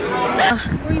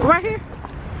 Right here?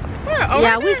 Where? Oh,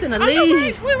 yeah, right we there. finna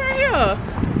leave. We're right here.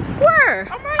 Where?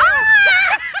 I'm right here.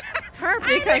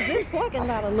 Perfect, cause this parking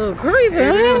lot a little creepy.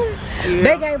 Yeah.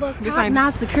 They gave us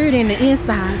top-notch security in the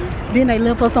inside. Then they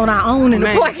left us on our own in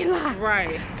the parking lot.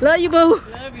 Right. Love you, boo.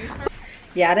 Love you.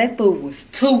 Yeah, that food was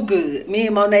too good. Me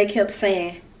and Monet kept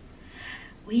saying,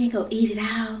 we ain't gonna eat it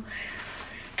all.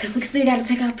 Cause we still gotta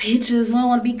take our pictures. We don't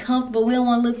wanna be comfortable. We don't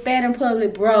wanna look fat in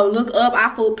public. Bro, look up.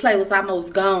 Our food plate was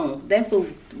almost gone. That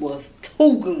food was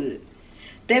too good.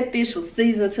 That fish was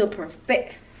seasoned to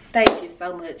perfect. Thank you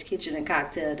so much, Kitchen and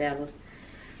Cocktail Dallas.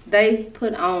 They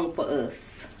put on for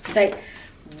us. They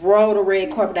rolled the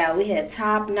red carpet out. We had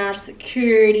top-notch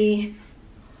security,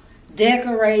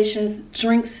 decorations,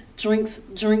 drinks.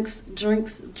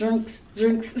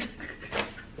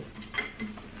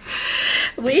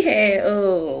 We had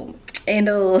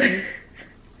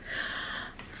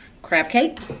crab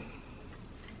cake,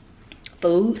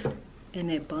 food, and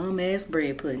that bum ass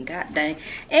bread pudding. God dang.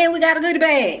 And we got a goodie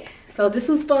bag. So this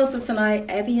was sponsored tonight.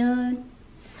 Avion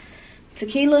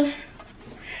tequila.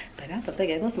 But I thought they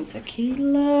gave us some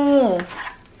tequila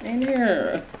in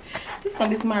here. This is gonna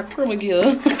be some my crew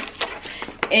gear.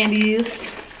 And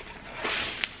this,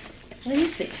 let me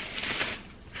see.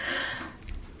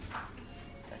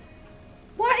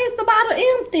 Why is the bottle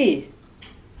empty?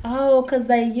 Oh, cause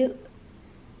they use.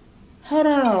 Hold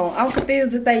on, I'm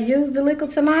confused. Did they use the liquor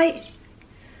tonight?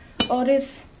 Or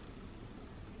this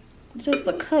just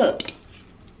a cup?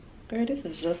 Girl, this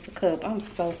is just a cup. I'm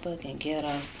so fucking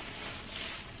ghetto.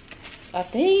 I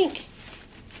think.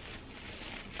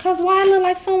 Cause why it look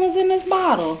like someone's in this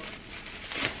bottle?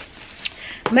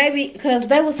 Maybe because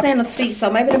they were saying a speech, so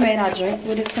maybe they made our drinks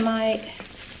with it tonight.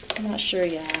 I'm not sure,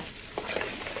 y'all.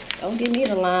 Don't give me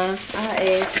the line.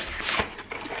 I ask.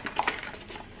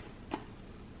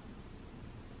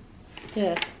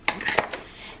 Yeah.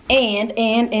 And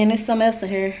there's something else in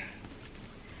here.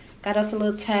 Got us a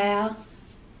little towel.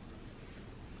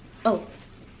 Oh.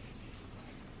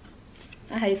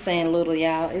 I hate saying little,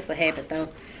 y'all. It's a habit, though.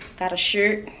 Got a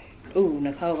shirt. Ooh,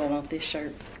 Nicole gonna want this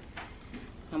shirt.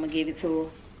 I'm gonna give it to her.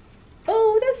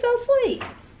 Oh, that's so sweet.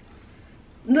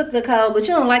 Look, Nicole, but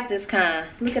you don't like this kind.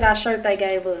 Look at our shirt they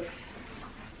gave us.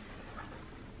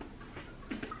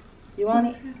 You want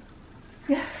it?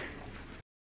 Yeah.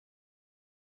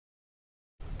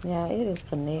 Yeah, it is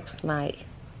the next night.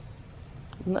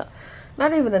 No,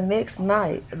 not even the next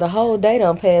night. The whole day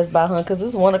done passed by, huh? Because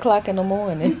it's 1 o'clock in the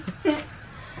morning.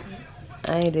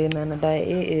 I ain't did none today.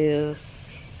 It is,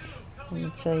 let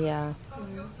me tell y'all,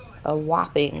 a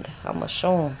whopping, I'm going to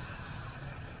show them,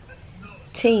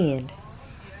 10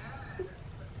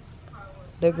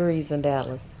 degrees in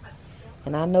Dallas.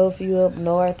 And I know if you up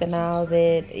north and all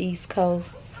that, East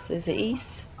Coast, is it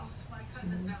East?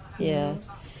 Yeah.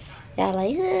 Y'all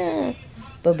like, huh?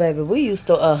 But baby, we used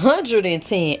to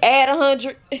 110. Add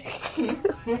 100.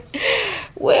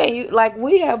 Well, you like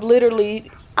we have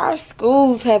literally, our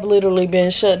schools have literally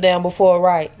been shut down before,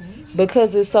 right?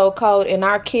 Because it's so cold, and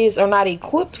our kids are not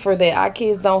equipped for that. Our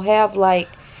kids don't have like,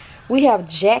 we have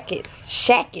jackets,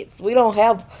 shackets. We don't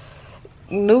have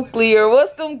nuclear.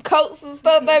 What's them coats and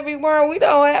stuff they be wearing? We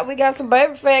don't have. We got some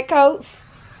baby fat coats.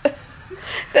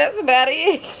 That's about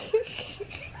it.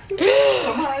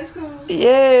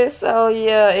 Yeah, so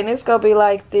yeah, and it's gonna be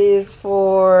like this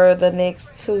for the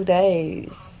next 2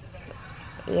 days.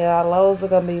 Yeah, our lows are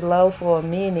gonna be low for a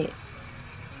minute.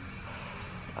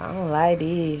 I don't like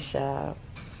this, y'all.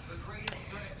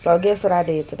 So guess what I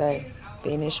did today?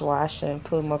 Finished washing,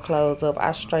 put my clothes up.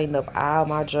 I straightened up all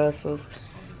my dressers,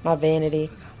 my vanity,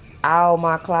 all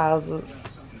my closets,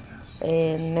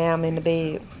 and now I'm in the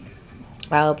bed.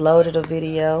 I uploaded a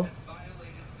video.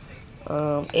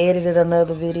 Edited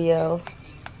another video.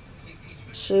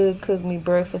 Should cook me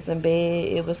breakfast in bed.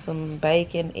 It was some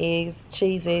bacon, eggs,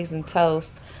 cheese, eggs, and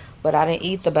toast. But I didn't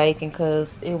eat the bacon because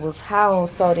it was high on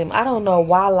sodium. I don't know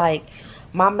why, like,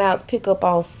 my mouth pick up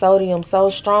on sodium so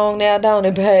strong now, don't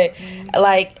it, babe?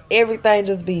 Like, everything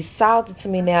just be salty to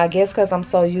me now. I guess because I'm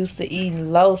so used to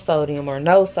eating low sodium or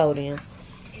no sodium.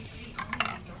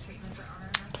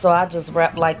 So I just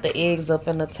wrapped, like, the eggs up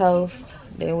in the toast.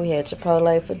 Then we had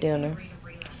Chipotle for dinner.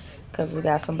 Because we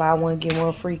got some buy one, get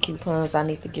one free coupons I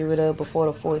need to get rid of before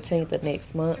the 14th of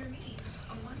next month.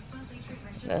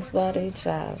 That's about it,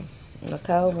 child.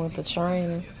 Nicole went to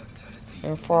training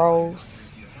and froze.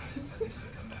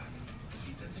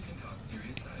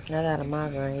 I got a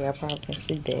migraine. Y'all probably can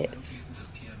see that.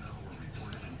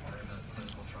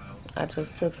 I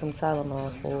just took some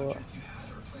Tylenol for it.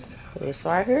 It's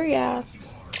right here, y'all.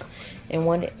 And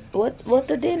when it, what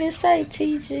the dentist say?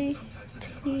 TG,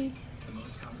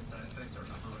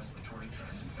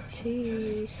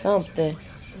 T something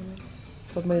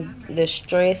for me, the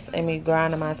stress and me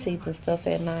grinding my teeth and stuff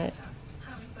at night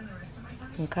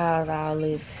and cause all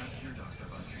this.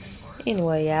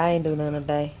 Anyway, yeah, I ain't do nothing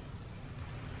today.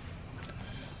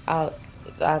 I'll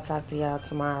talk to y'all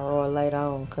tomorrow or later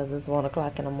on because it's 1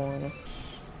 o'clock in the morning.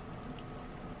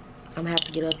 I'm gonna have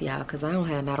to get up, y'all, because I don't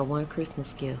have not a one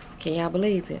Christmas gift. Can y'all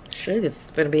believe it?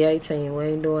 Sugar's finna be 18. We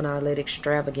ain't doing all that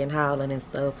extravagant hauling and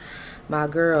stuff. My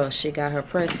girl, she got her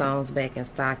press-ons back in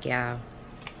stock, y'all.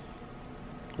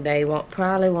 They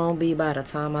probably won't be by the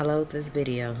time I load this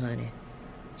video, honey.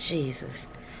 Jesus.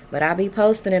 But I'll be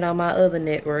posting it on my other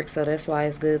network, so that's why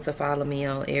it's good to follow me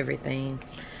on everything.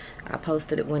 I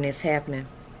posted it when it's happening.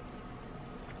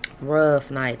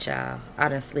 Rough night, y'all. I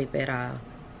didn't sleep at all.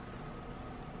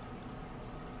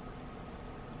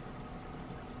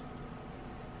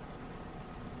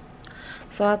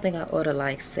 So I think I ordered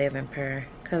like 7 pair.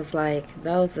 Cause like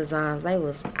those designs, they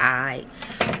was aight.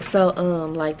 So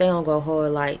like they don't go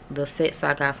hard like the sets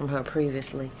I got from her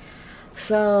previously.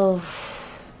 So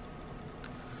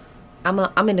I'm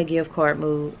in the gift card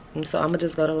mood. And so I'm gonna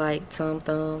just go to like Tom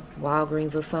Thumb,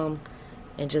 Walgreens or something,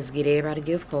 and just get everybody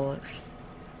gift cards.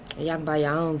 And y'all can buy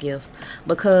your own gifts.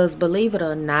 Because believe it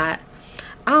or not,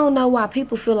 I don't know why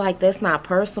people feel like that's not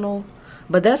personal.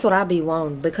 But that's what I be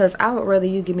wanting, because I would rather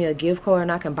you give me a gift card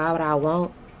and I can buy what I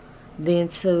want than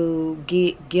to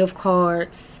get gift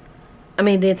cards. I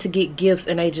mean, than to get gifts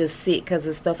and they just sit because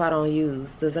it's stuff I don't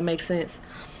use. Does that make sense?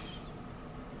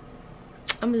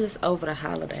 I'm just over the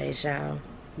holidays, y'all.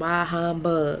 My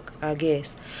humbug, I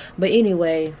guess. But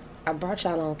anyway, I brought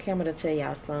y'all on camera to tell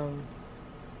y'all something.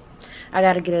 I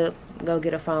gotta get up, go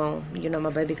get a phone. You know,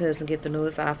 my baby cousin get the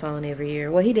newest iPhone every year.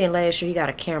 Well, he didn't last year. He got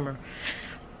a camera.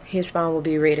 His phone will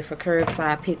be ready for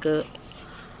curbside pickup.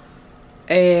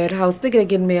 And I was thinking of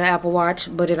getting me an Apple Watch,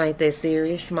 but it ain't that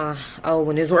serious. My old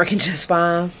one is working just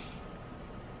fine.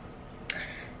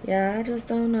 Yeah, I just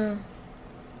don't know.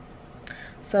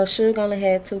 So Suge only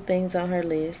had 2 things on her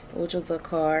list, which was a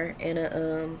car and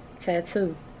a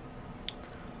tattoo.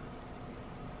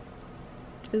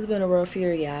 It's been a rough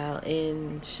year, y'all,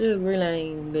 and Suge really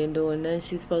ain't been doing nothing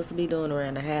she's supposed to be doing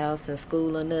around the house and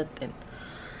school or nothing.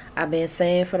 I've been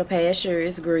saying for the past year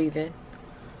it's grieving,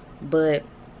 but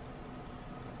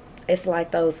it's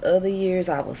like those other years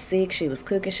I was sick, she was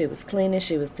cooking, she was cleaning,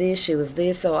 she was this, she was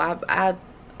this. So I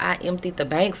emptied the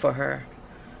bank for her.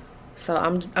 So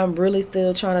I'm really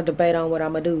still trying to debate on what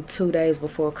I'm gonna do 2 days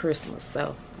before Christmas.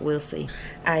 So we'll see.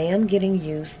 I am getting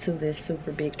used to this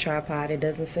super big tripod. It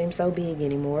doesn't seem so big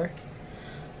anymore.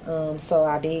 So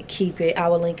I did keep it. I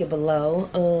will link it below.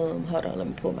 Hold on, let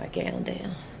me pull my gown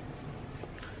down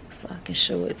so I can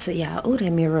show it to y'all. Oh, that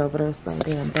mirror over there is so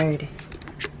damn dirty.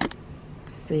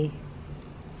 See,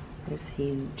 it's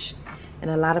huge.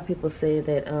 And a lot of people say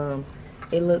that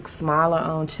it looks smaller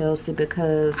on Chelsea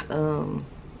because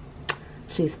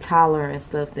she's taller and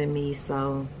stuff than me,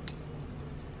 so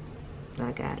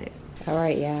I got it. All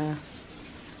right, y'all,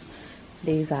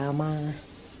 these are mine.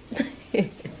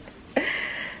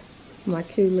 My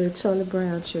cute little Charlie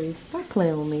Brown tree. Stop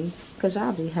playing with me, cause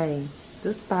y'all behave.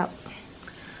 Just stop.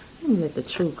 Let me let the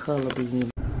true color be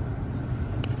in.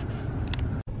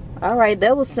 All right,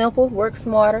 that was simple. Work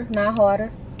smarter, not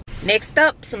harder. Next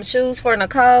up, some shoes for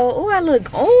Nicole. Oh, I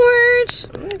look orange.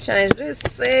 Let me change this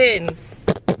setting.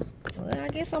 Well, I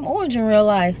guess I'm orange in real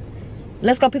life.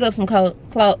 Let's go pick up some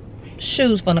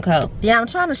shoes for Nicole. Yeah, I'm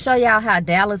trying to show y'all how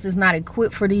Dallas is not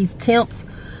equipped for these temps,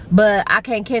 but I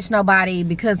can't catch nobody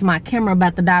because my camera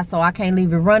about to die, so I can't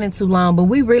leave it running too long. But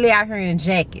we really out here in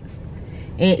jackets.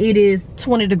 And it is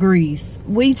 20 degrees.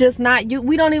 We just not,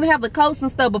 we don't even have the coats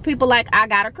and stuff, but people like, I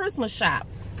got a Christmas shop.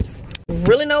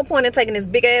 Really no point in taking this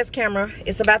big ass camera.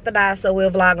 It's about to die, so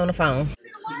we'll vlog on the phone.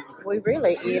 We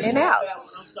really in and out.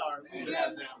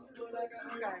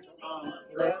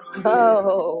 Let's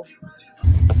go.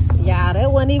 Yeah,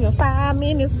 that wasn't even 5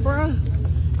 minutes, bro.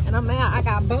 And I'm out. I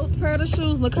got both pair of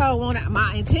shoes Nicole wanted.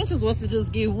 My intentions was to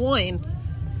just get one.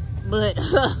 But,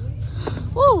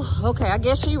 whew, okay, I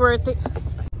guess she worth it.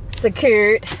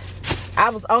 Secured.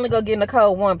 I was only gonna get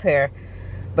Nicole 1 pair,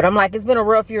 but I'm like, it's been a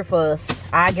rough year for us.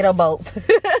 I get them both.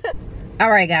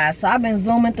 All right, guys, so I've been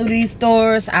zooming through these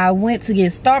stores. I went to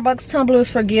get Starbucks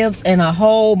tumblers for gifts and a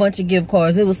whole bunch of gift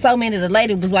cards. It was so many. The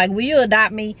lady was like, will you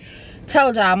adopt me?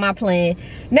 Told y'all my plan.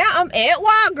 Now I'm at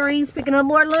Walgreens picking up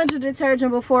more laundry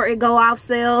detergent before it go off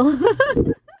sale.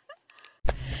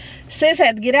 Sis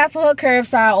had to get out for her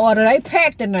curbside order. They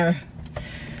packed in there.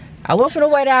 I went for the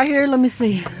wait out here. Let me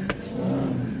see.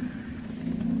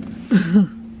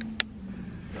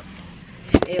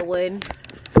 It wasn't.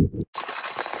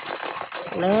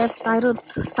 Last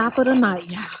stop of the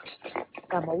night, y'all.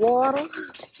 Got my water.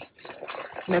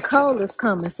 Nicole is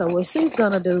coming, so what she's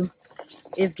gonna do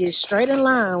is get straight in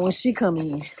line when she come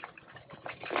in.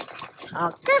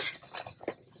 Okay.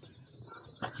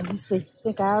 Let me see. I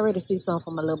think I already see something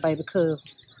for my little baby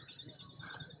cousin.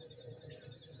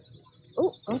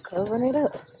 Oh, I'm covering it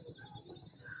up.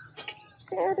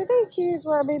 Where did these kids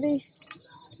were, baby?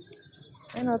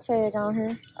 Ain't no tag on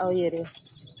here. Oh, yeah, it is.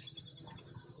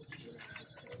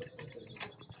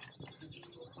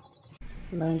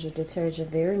 Laundry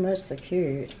detergent very much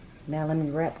secured. Now let me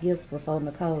wrap gifts before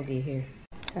Nicole get here.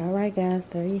 Alright guys,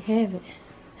 there you have it.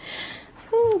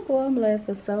 Oh boy, I'm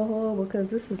laughing so hard because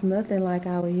this is nothing like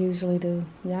I would usually do.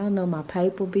 Y'all know my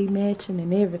paper be matching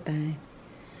and everything.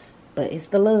 But it's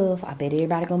the love. I bet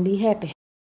everybody gonna be happy.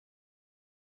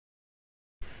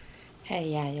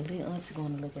 Hey y'all, your little auntie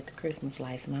going to look at the Christmas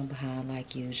lights and I'm behind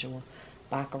like usual.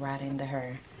 Baka right into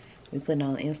her. We putting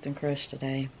on Instant Crush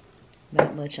today.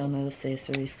 Not much on the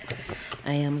accessories.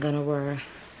 I am gonna wear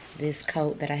this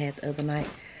coat that I had the other night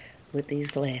with these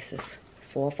glasses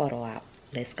for a photo op.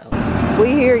 Let's go.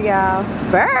 We here, y'all.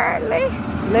 Barely.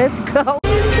 Let's go.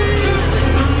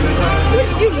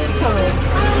 You look cold.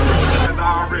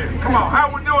 Already. Come on, how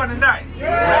we doing tonight?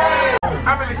 Yeah.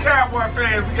 How many Cowboy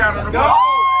fans we got on the board?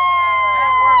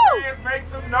 Cowboy fans, make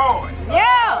some noise.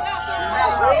 Yeah.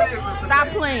 Stop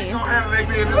playing.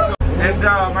 And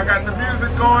I got the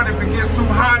music going. If it gets too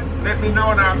hot, let me know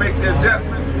and I'll make the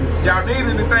adjustment. Y'all need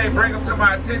anything, bring them to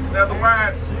my attention.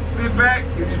 Otherwise, sit back,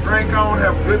 get your drink on,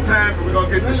 have a good time, and we're going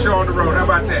to get the show on the road. How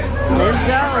about that? Let's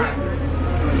go.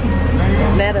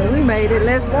 Now that we made it,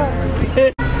 let's go.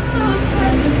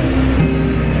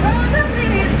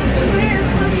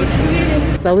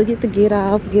 So we get to get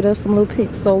off, get us some little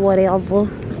pics or whatever.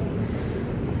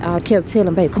 I kept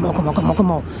telling babe, come on, come on, come on, come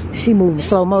on. She moving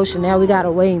slow motion. Now we got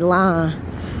to wait in line.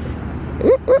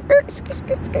 I'm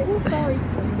sorry.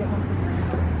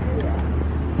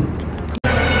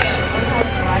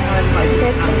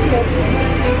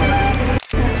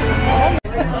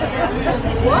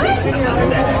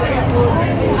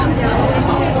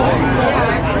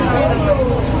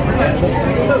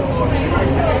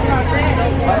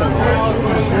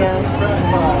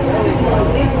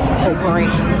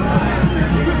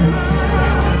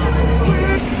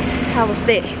 How was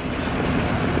that?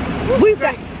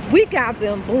 We got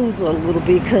bamboozled a little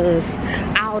bit because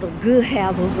all the good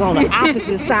houses on the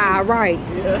opposite side, right?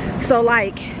 Yeah. So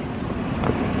like,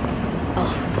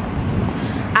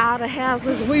 all the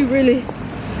houses we really,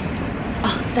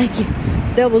 thank you,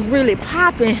 that was really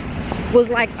popping was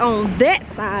like on that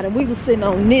side and we was sitting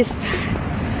on this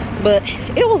side. But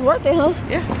it was worth it, huh?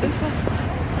 Yeah, it's fine.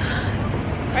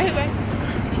 Right here, babe.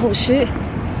 Oh shit.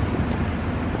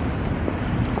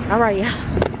 All right, y'all.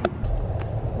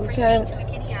 Proceed to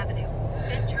McKinney Avenue,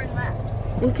 then turn left.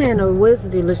 We came to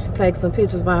West Village to take some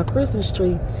pictures by a Christmas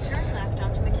tree. Turn left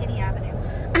onto McKinney Avenue.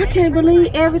 I can't believe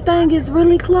everything is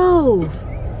really closed.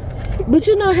 But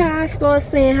you know how I start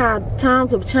seeing how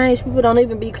times have changed. People don't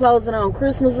even be closing on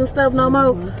Christmas and stuff no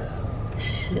more.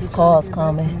 This car's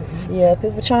coming. Yeah,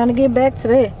 people trying to get back to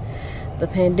that. The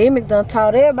pandemic done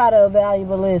taught everybody a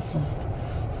valuable lesson.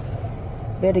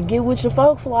 Better get with your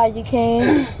folks while you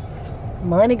can.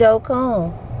 Money go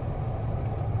come.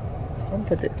 I'm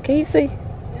put the, can you see?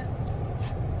 Yeah.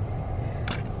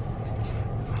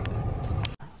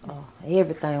 Oh,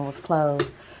 everything was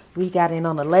closed. We got in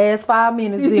on the last 5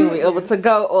 minutes, didn't we? Over to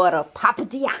go order Papa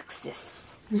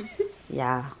Deoxys.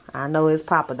 Yeah, I know it's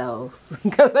Papa those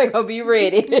because they gonna be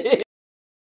ready.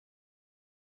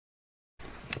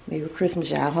 Merry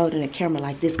Christmas, y'all. Holding the camera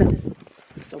like this because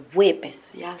it's a weapon.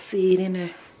 Y'all see it in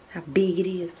there? How big it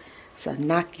is? So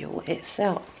knock your ass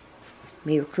out.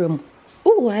 Merry Christmas.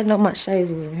 Ooh, I didn't know my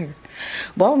shades was in here.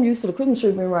 But I'm used to the Christmas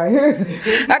tree being right here.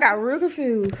 I got real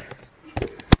confused.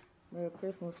 Merry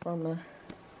Christmas from the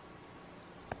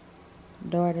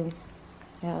Darden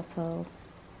household.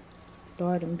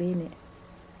 Darden Bennett.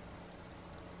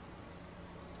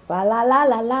 La la la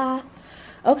la la.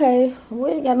 Okay,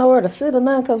 we ain't got nowhere to sit or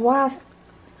nothing because why?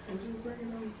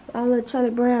 I let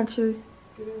Charlie Brown tree.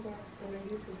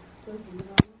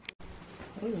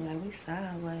 Ooh, like we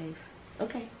sideways.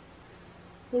 Okay.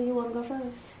 Who you want to go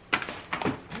first?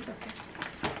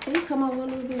 Can you come over a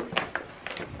little bit?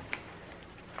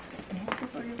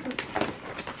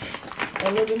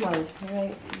 A little bit more,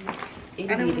 right? I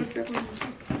don't want to step on this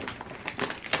one.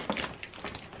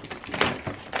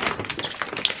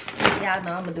 Y'all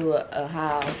know I'm going to do a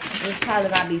haul. It's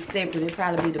probably not be separate. It'll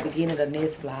probably be the beginning of the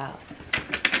next vlog.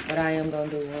 But I am going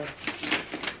to do one.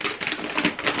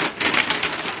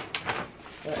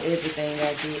 everything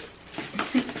I get.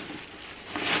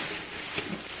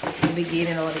 The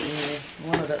beginning or the end.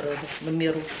 One or the other. The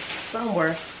middle.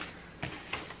 Somewhere.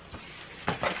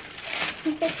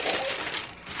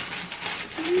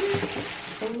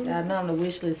 I know I'm the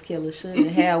wish list killer.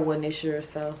 Shouldn't have one this year,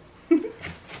 so. You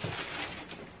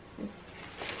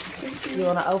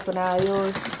want to open all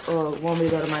yours or want me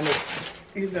to go to my next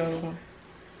one? Either one.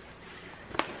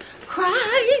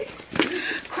 Christ,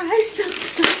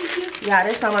 yeah,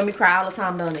 that song made me cry all the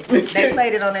time, don't it? They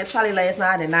played it on that Trolley last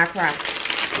night. I did not cry.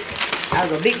 I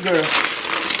was a big girl.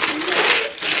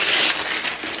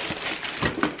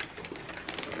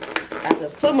 I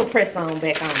just put my press on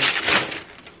back on it.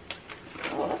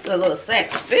 Oh, that's a little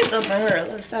sack fish up in here. A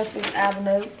little sack fish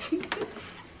avenue.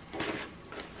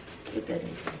 Put that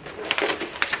in.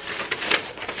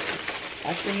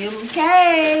 I see him.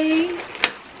 Okay.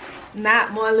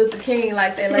 Not Martin Luther King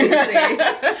like that lady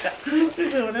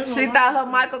said. She thought her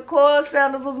Michael Kors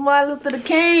sandals was Martin Luther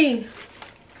King.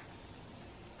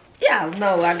 Y'all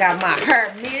know I got my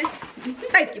Hermes.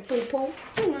 Thank you, Poo Poo.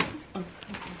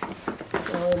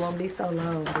 So it won't be so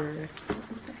long, girl.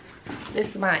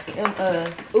 This is my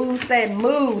Ooh Said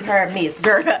Mood Hermes,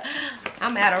 girl.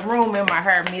 I'm at a room in my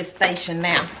Hermes station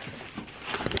now.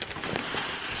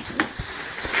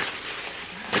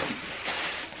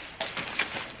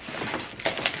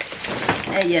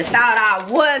 And you thought I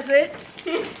wasn't.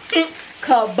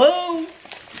 Kaboom.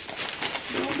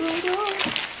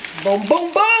 Boom,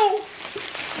 boom, boom.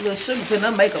 Little Sugar putting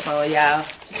her makeup on, y'all.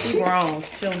 She grown.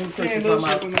 She don't do Christmas no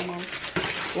more.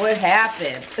 What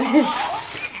happened?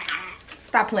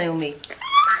 Stop playing with me.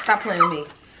 Stop playing with me.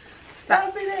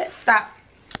 Stop. See that? Stop.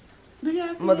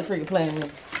 Motherfucker playing with me.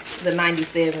 The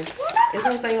 97s. Is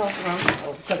that thing on?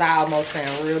 Oh, because I almost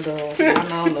sound real dumb. I don't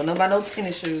know nothing about no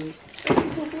tennis shoes. You're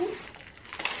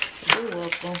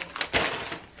welcome.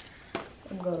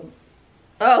 I'm going.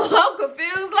 Oh, I'm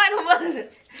confused like a mother.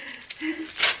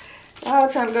 I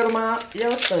was trying to go to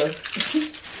your stuff.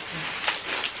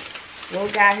 What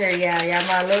we got here, y'all? Y'all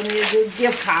might love me a good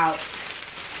gift card.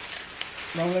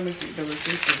 Don't let me see the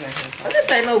receipts.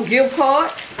 This ain't no gift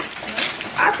card.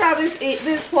 I thought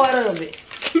this part of it.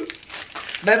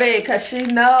 Baby, cause she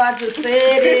know I just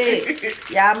said it.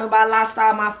 Y'all remember I lost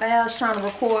all my files trying to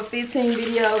record 15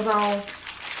 videos on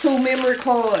 2 memory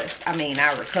cards. I mean,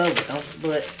 I recovered them,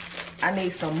 but I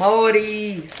need some more of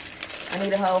these. I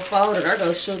need a whole folder. There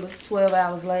goes Sugar 12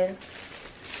 hours later.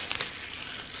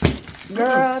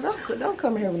 Girl, don't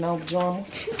come here with no drama.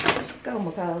 Go,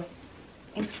 McCall.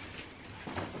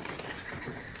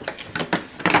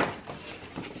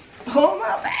 Oh,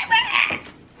 my baby.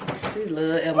 She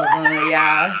love Amazon,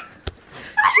 y'all.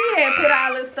 She had put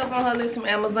all this stuff on her list from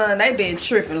Amazon. They been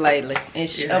tripping lately. And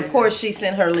of course, she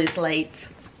sent her list late.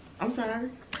 I'm sorry.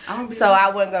 So I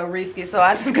wasn't going to risk it. So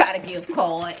I just got a gift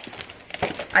card.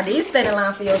 I did stand in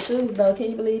line for your shoes, though.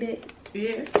 Can you believe that?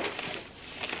 Yeah.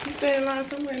 You stay in line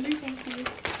somewhere in these ones.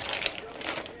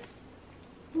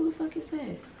 Who the fuck is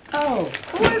that? Oh,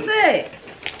 who is that?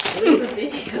 It was a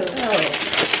video. Oh.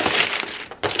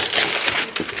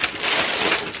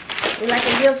 You like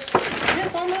the gifts?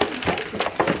 Yes, I love them.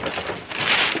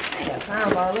 I ain't got time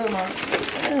for a little more.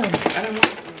 Damn. I don't know.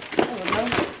 There we go.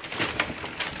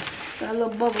 Got a little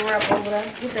bubble wrap over there.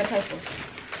 Get that paper.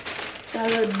 Got a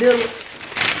little dilly.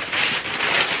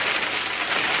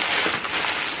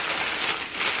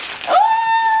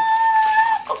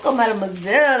 Oh,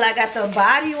 mademoiselle, I got the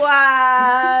body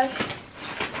wash.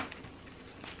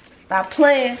 Stop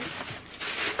playing.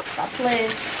 Stop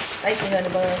playing. Thank you, honey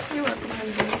bun. You're welcome,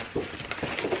 honey bun.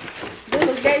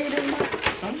 Dillis gave you this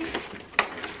one?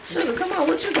 Sugar, come on,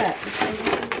 what you got?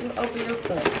 You open your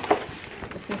stuff.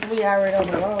 Since we already on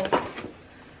the road.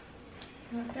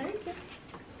 Well, thank you.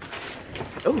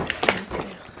 Oh, that's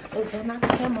good. Oh, don't knock the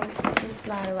camera. Just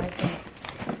slide it right there.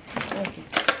 Thank you.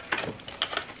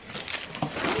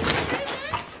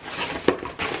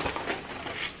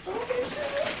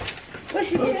 What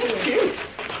she get you?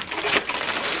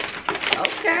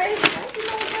 Okay.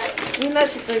 You know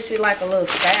she thinks she like a little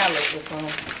stylist or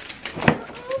something.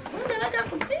 What did I got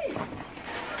for this?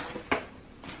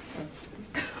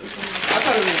 I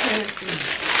thought it was tennis shoes.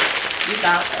 You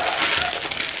thought?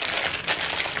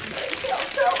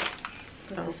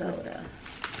 Put this over there.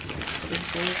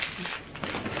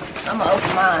 I'm gonna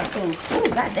open mine too. Ooh,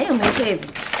 goddamn, it's heavy.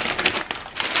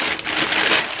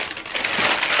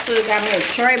 Should've got me a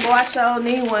tray, boy. I sure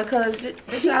need one, cause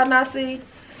did y'all not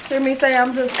hear me say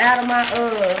I'm just out of my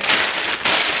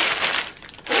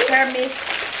Hermes.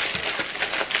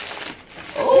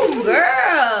 Oh,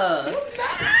 girl.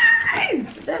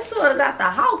 Nice. That sort of got the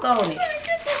hawk on it.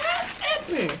 Get the high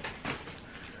stepping.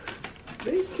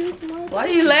 Why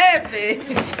you laughing?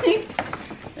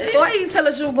 Why you tell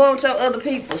us you were going with your other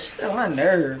people? Shit on my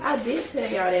nerves. I did tell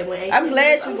y'all that when I'm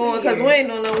glad you going because we ain't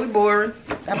doing no, we boring.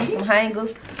 Got me some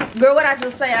hangers. Girl, what I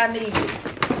just say I need?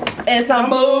 And some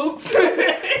boots.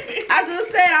 I just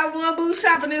said I went boot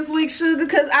shopping this week, sugar,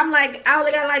 because I'm like, I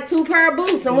only got like 2 pair of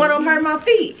boots and one of them hurt my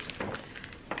feet.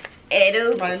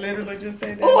 And I literally just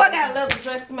said that. oh, I got a leather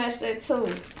dress to match that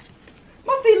too.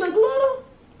 My feet look little.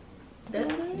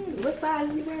 What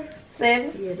size you wear?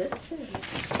 7. Yeah, that's 7.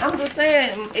 I'm just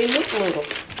saying, it looks little.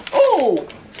 Oh!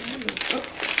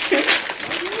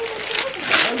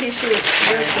 Don't get shit.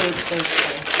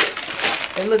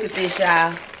 And look at this,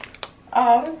 y'all.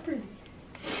 Oh, that's pretty.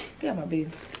 Get my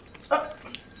baby.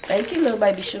 Thank you, little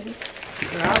baby sugar.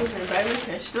 Girl, I was in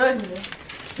Burlington struggling.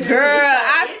 Girl,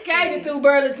 I skated through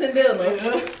Burlington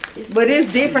dinner. But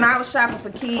it's different. I was shopping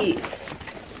for kids.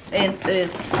 And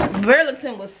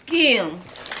Burlington was skim.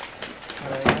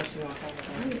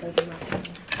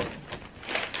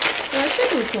 Girl, she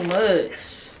do too much.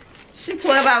 She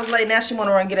 12 hours late, now she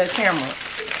wanna run and get her camera.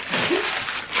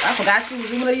 I forgot she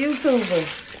was even a YouTuber.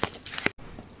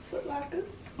 Foot Locker.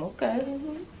 Okay.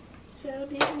 Child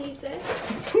didn't need that.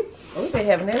 We've been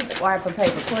having that wiper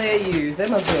paper 12 years. That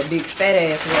must be a big fat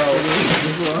ass roll.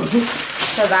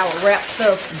 Because I would wrap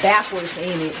stuff backwards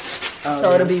in it.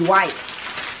 So it'll be white.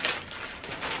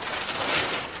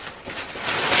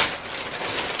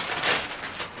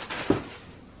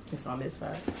 It's on this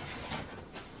side.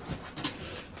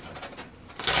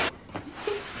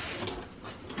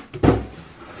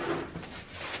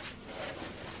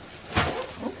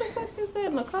 What the fuck is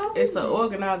that, Nicole? It's an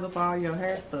organizer for all your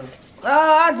hair stuff. Oh,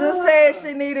 I just said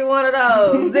she needed one of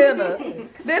those, didn't I?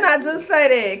 Didn't I just say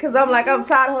that? Because I'm like, I'm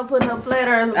tired of her putting her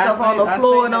platters and stuff on the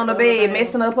floor and on the bed,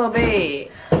 messing up her bed.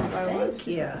 Thank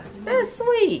you. That's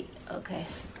sweet. Okay.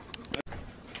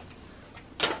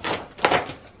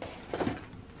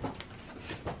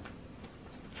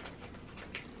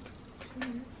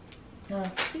 No.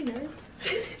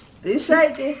 It's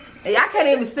shaking. Hey, I can't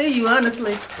even see you,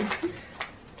 honestly.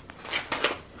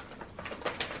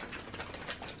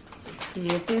 See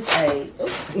at this age.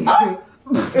 Oh.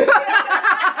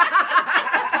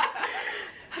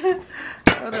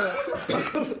 Hold up.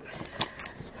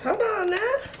 Hold on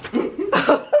now.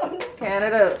 Count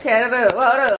it up. Count it up. Hold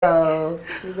up. Oh,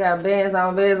 you got bands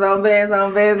on bands on bands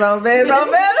on bands on bands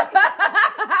on bands.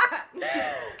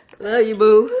 Love you,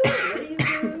 boo.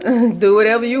 Do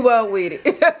whatever you want with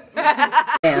it.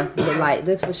 Yeah, the light.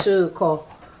 This for sure, Cole.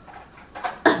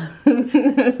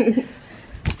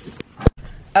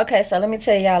 Okay, so let me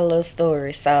tell y'all a little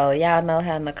story. So y'all know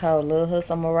how Nicole loved her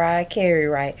some Mariah Carey,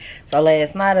 right? So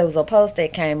last night it was a post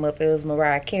that came up. It was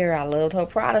Mariah Carey. I loved her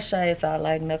Prada shades. So I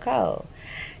like, Nicole,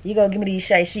 you gonna give me these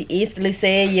shades? She instantly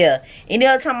said yeah. Any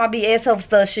other time I be asking her for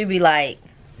stuff, she be like,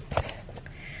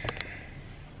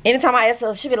 anytime I ask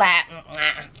her, she be like,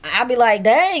 I be like,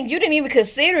 dang, you didn't even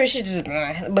consider it. She just,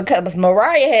 because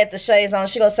Mariah had the shades on,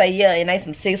 she gonna say yeah, and they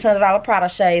some $600 Prada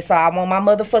shades, so I want my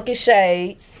motherfucking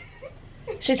shades.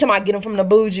 She told me I get them from the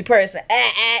bougie person.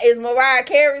 Is Mariah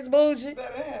Carey's bougie?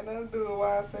 That had nothing to do with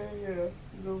why I say yeah.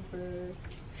 Goofy.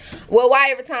 Well, why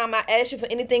every time I ask you for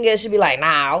anything else, you be like,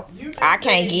 nah, I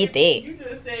can't get that. You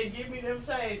just said, give me them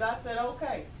shades. I said,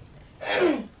 okay.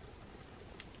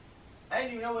 I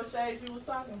didn't even know what shades you was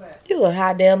talking about. You a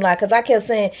hot damn lie, because I kept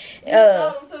saying, You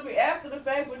showed them to me after the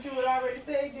fact, but you had already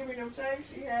said, give me them shades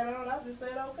she had on. I just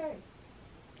said, okay.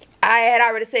 I had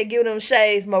already said, give them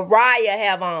shades Mariah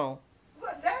have on.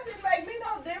 Well, that didn't make me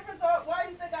no difference. Why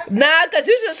you think I can't? Nah, because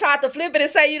you just tried to flip it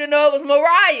and say you didn't know it was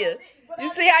Mariah. You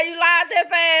see how you lied that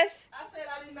fast? I said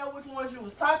I didn't know which ones you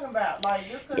was talking about. Like,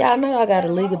 just Y'all know I got a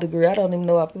legal degree. I don't even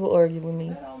know why people argue with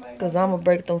me. Because I'm going to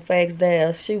break them facts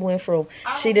down. She went from,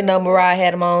 she didn't know Mariah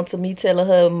had them on, to me telling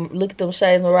her, look at them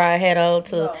shades Mariah had on,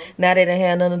 to now they didn't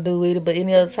have nothing to do with it. But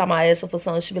any other time I ask her for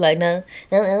something, she be like, nah.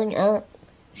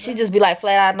 She just be like,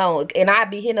 flat out no. And I'd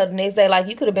be hitting her the next day like,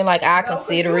 you could have been like, I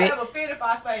consider it. You have a fit if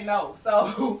I say no.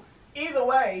 So, either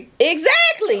way.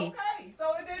 Exactly. Okay.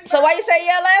 So, it didn't So matter. why you say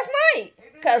yeah last night?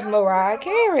 Because Mariah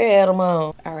Carey had them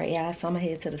on. Alright, y'all, so I'm going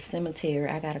to head to the cemetery.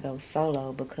 I got to go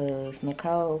solo because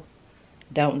Nicole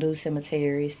don't do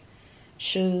cemeteries.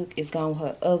 Shug is gone with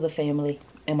her other family.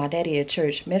 And my daddy at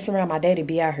church. Messing around, my daddy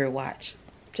be out here, watch.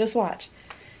 Just watch.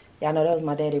 Y'all know that was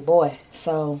my daddy boy.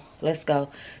 So, let's go.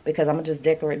 Because I'm going to just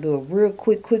decorate, do a real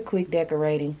quick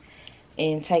decorating.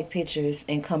 And take pictures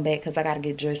and come back because I got to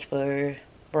get dressed for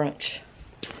brunch.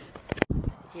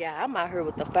 Yeah, I'm out here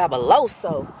with the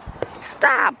Fabuloso.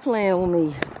 Stop playing with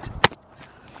me.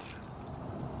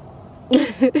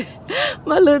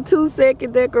 My little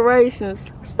 2-second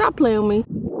decorations. Stop playing with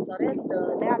me. So So that's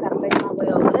done. Now I gotta make my way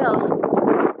over there.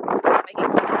 Make it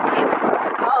quick and snap because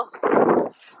it's cold.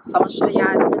 So I'm gonna show y'all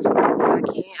as much of this as I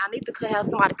can. I need to have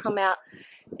somebody come out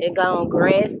and go and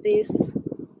grass this.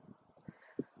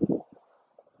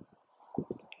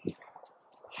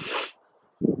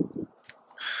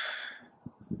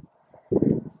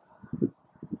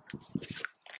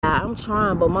 I'm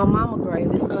trying, but my mama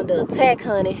grave is under attack,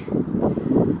 honey.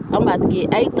 I'm about to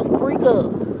get ate the freak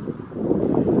up.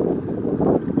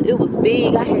 It was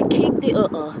big. I had kicked it.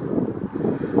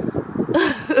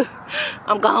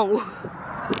 I'm gone.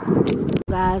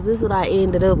 Guys, this is what I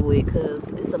ended up with because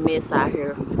it's a mess out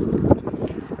here.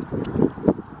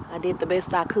 I did the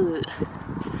best I could.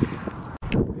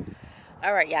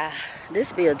 All right, y'all.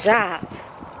 This be a job.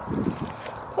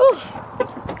 Whew.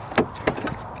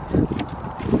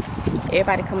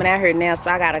 Everybody coming out here now, so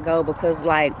I gotta go because,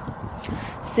 like,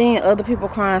 seeing other people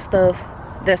crying stuff,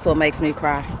 that's what makes me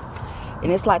cry.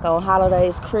 And it's like on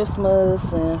holidays, Christmas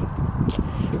and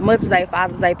Mother's Day,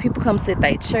 Father's Day, people come sit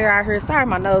their chair out here. Sorry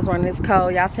my nose running, it's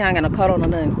cold. Y'all see I ain't got no coat on or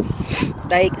nothing.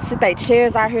 They sit their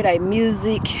chairs out here, they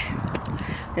music,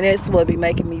 and that's what be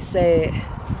making me sad.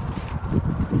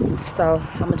 So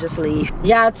I'ma just leave.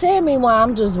 Y'all tell me why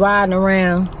I'm just riding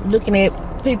around looking at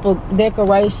people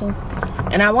decorations.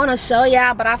 And I want to show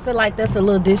y'all, but I feel like that's a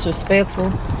little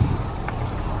disrespectful.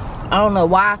 I don't know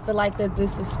why I feel like that's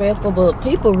disrespectful, but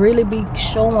people really be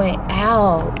showing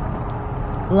out.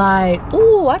 Like,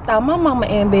 ooh, I thought my mama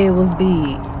in bed was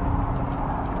big.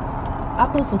 I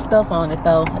put some stuff on it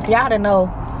though. If y'all didn't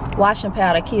know, washing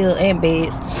powder kill ant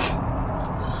beds.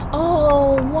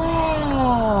 Oh,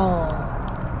 wow.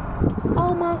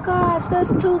 Oh my gosh, that's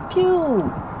too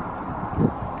cute.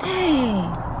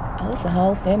 Dang. Oh, it's a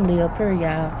whole family up here,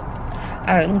 y'all.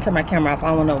 Alright, let me turn my camera off. I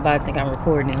don't want nobody to think I'm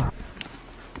recording them.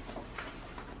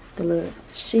 The little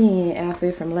Shein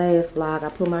outfit from last vlog. I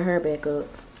put my hair back up.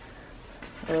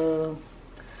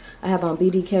 I have on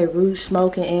BDK Rouge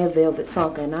Smoking and Velvet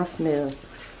Tonka, and I smell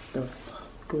the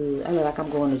good. I look like I'm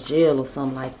going to jail or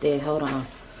something like that. Hold on.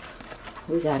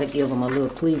 We gotta give them a little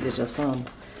cleavage or something.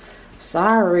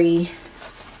 Sorry.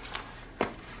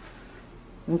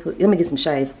 Let me get some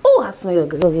shades. Oh, I smell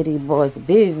good. Look at these boys'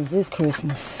 business this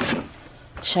Christmas.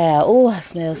 Child, oh, I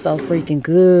smell so freaking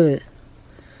good.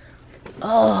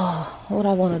 Oh, what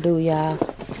I want to do, y'all.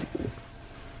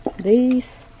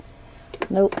 These.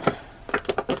 Nope.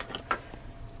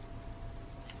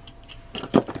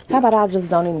 How about I just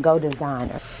don't even go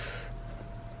designer?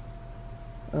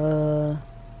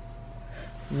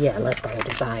 Yeah, let's go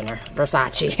designer.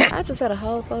 Versace. I just had a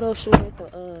whole photo shoot at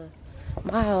the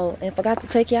mall and forgot to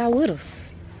take y'all with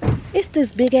us. It's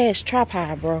this big ass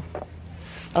tripod, bro.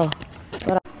 Oh,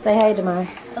 say hey, Damari.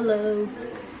 Hello.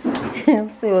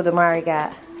 Let's see what Damari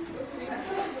got.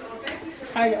 It's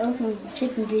hard to open the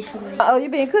chicken grease away. Oh, you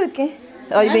been cooking?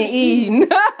 Oh, you been eating?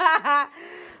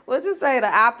 What'd you say? The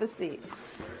opposite.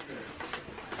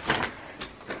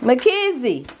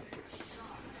 Mackenzie.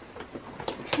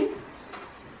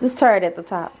 Just turn it at the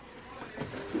top.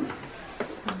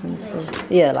 Let me see.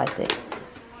 Yeah, like that.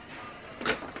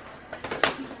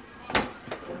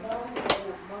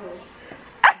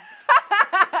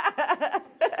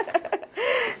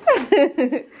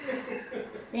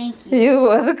 Thank you. You're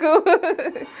welcome.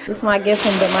 This is my gift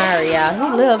from Damari, y'all.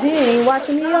 He lived. He ain't even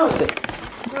watching me open.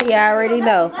 He already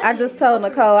know. I just told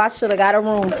Nicole I should have got a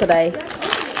room today.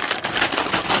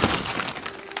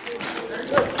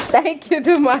 Thank you,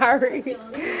 Damari.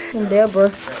 And Deborah.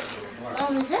 Is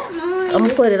that mine? I'm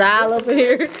gonna put it all over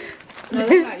here.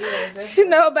 She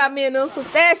know about me and them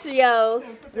pistachios.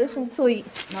 This from Tweet.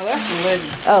 No, that's from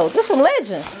Legend. Oh, this from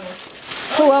Legend.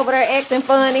 Who over there acting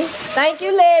funny? Thank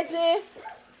you, Legend.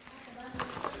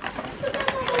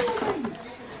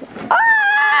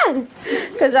 Ah!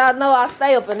 Cause y'all know I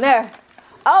stay up in there.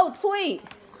 Oh, Tweet.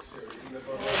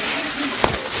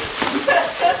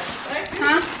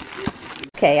 Huh?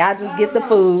 Okay, I'll just get the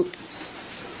food.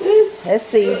 Let's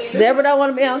see. Deborah don't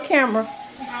want to be on camera.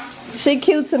 She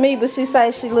cute to me, but she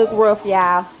says she look rough,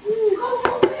 y'all.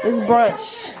 It's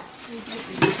brunch.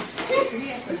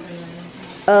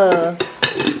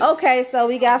 Okay, so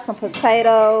we got some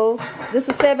potatoes. This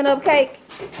is 7-Up cake.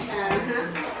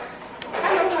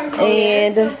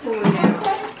 And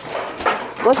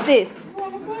what's this?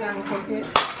 Salmon croquette.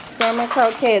 Salmon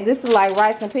croquette. This is like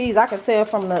rice and peas. I can tell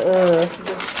from the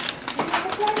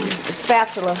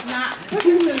spatula. Nah, put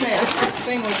this in there.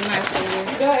 Thing was nice.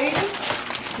 Go eat it.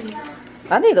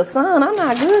 I need a son. I'm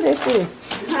not good at this.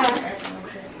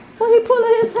 What he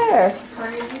pulling his hair?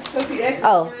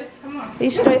 Oh,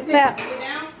 he's stressed out.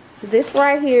 This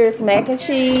right here is mac and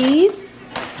cheese.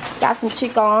 Got some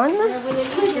chicken.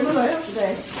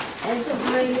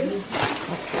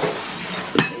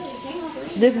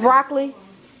 This broccoli.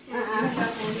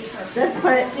 That's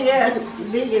part, yeah, it's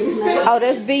vegan. Oh,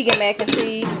 that's vegan mac and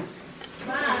cheese.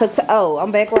 Oh,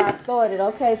 I'm back where I started.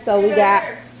 Okay, so we got.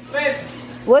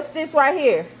 What's this right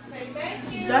here?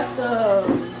 That's the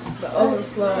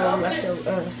overflow. Like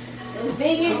the,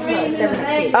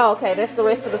 Oh, okay, that's the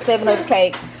rest of the 7-up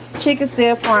cake. Chicken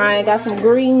still frying. Got some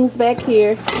greens back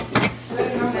here.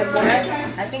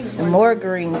 And more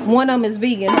greens. One of them is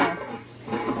vegan, huh?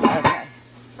 Okay.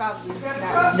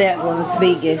 That one's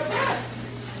vegan.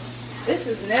 this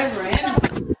is never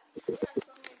ending.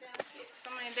 So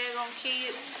many daggone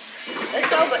kids.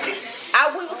 It's over.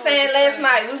 We were saying last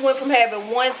night, we went from having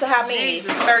one to how many?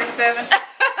 Jesus, 37.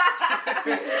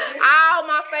 All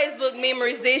my Facebook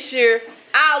memories this year,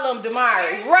 all of them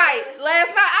Damari. Right. Last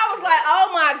night I was like, oh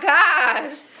my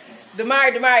gosh.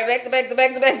 Damari, back to back to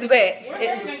back to back to back.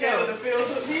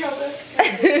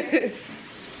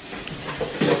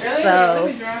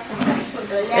 So,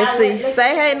 let's see.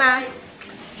 Say hey now.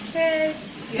 Hey.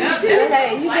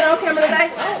 Hey, you been on camera today?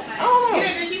 Oh.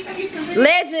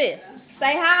 Legend.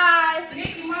 Say hi.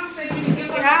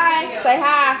 Say hi. Say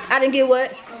hi. I didn't get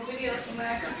what?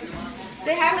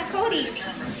 Say hi to Cody.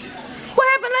 What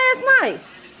happened last night?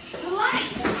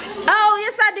 Oh,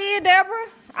 yes I did, Deborah.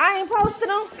 I ain't posted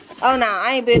them. Oh no,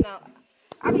 I ain't been on.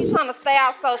 I be trying to stay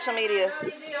off social media.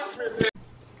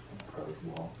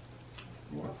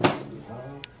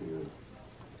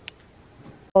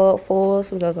 For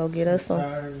us, we gonna go get us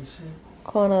some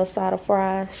corner side of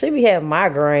fries. She be having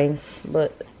migraines,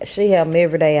 but she have them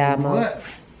every day almost. What?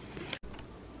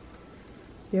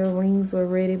 Your wings were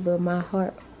ready, but my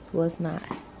heart was not.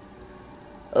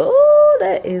 Oh,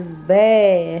 that is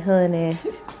bad, honey.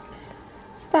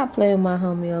 Stop playing with my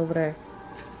homie over there.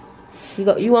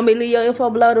 You want me to leave your info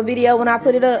below the video when I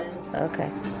put it up? Okay.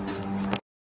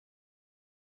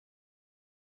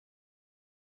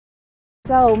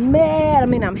 So mad. I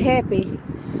mean, I'm happy.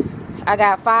 I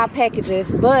got 5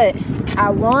 packages, but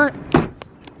I'm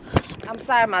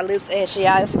sorry, my lips ashy.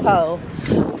 It's cold.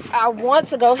 I want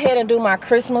to go ahead and do my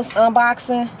Christmas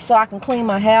unboxing so I can clean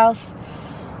my house.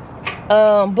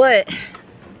 But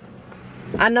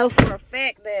I know for a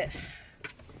fact that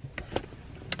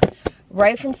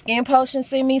Ray from Skin Potion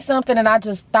sent me something and I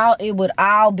just thought it would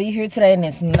all be here today and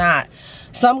it's not.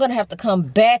 So I'm gonna have to come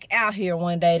back out here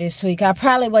one day this week. I'll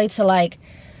probably wait till like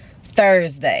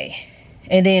Thursday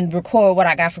and then record what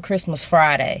I got for Christmas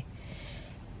Friday.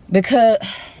 Because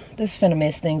this is finna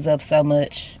mess things up so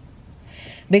much.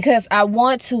 Because I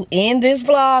want to end this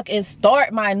vlog and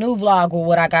start my new vlog with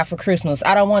what I got for Christmas.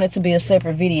 I don't want it to be a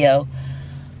separate video.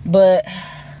 But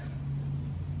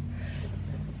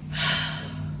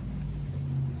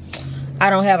I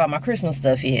don't have all my Christmas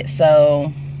stuff yet.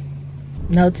 So,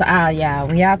 note to all y'all.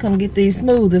 When y'all come get these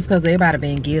smooth, it's because everybody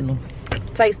been getting them.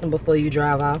 Taste them before you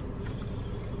drive off.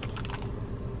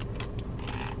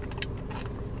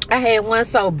 I had one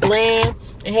so bland.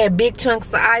 It had big chunks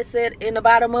of ice in the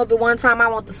bottom of it. One time I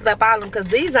want to slap all of them because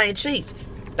these ain't cheap.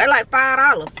 They're like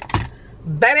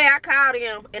 $5. Baby, I called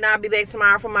them and I'll be back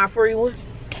tomorrow for my free one.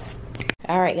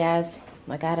 Alright guys,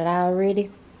 I got it already.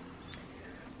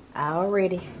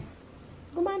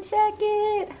 Look at my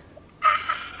jacket.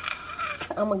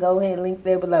 I'm gonna go ahead and link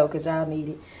that below because y'all need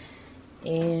it.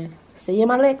 And see you in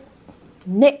my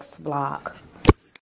next vlog.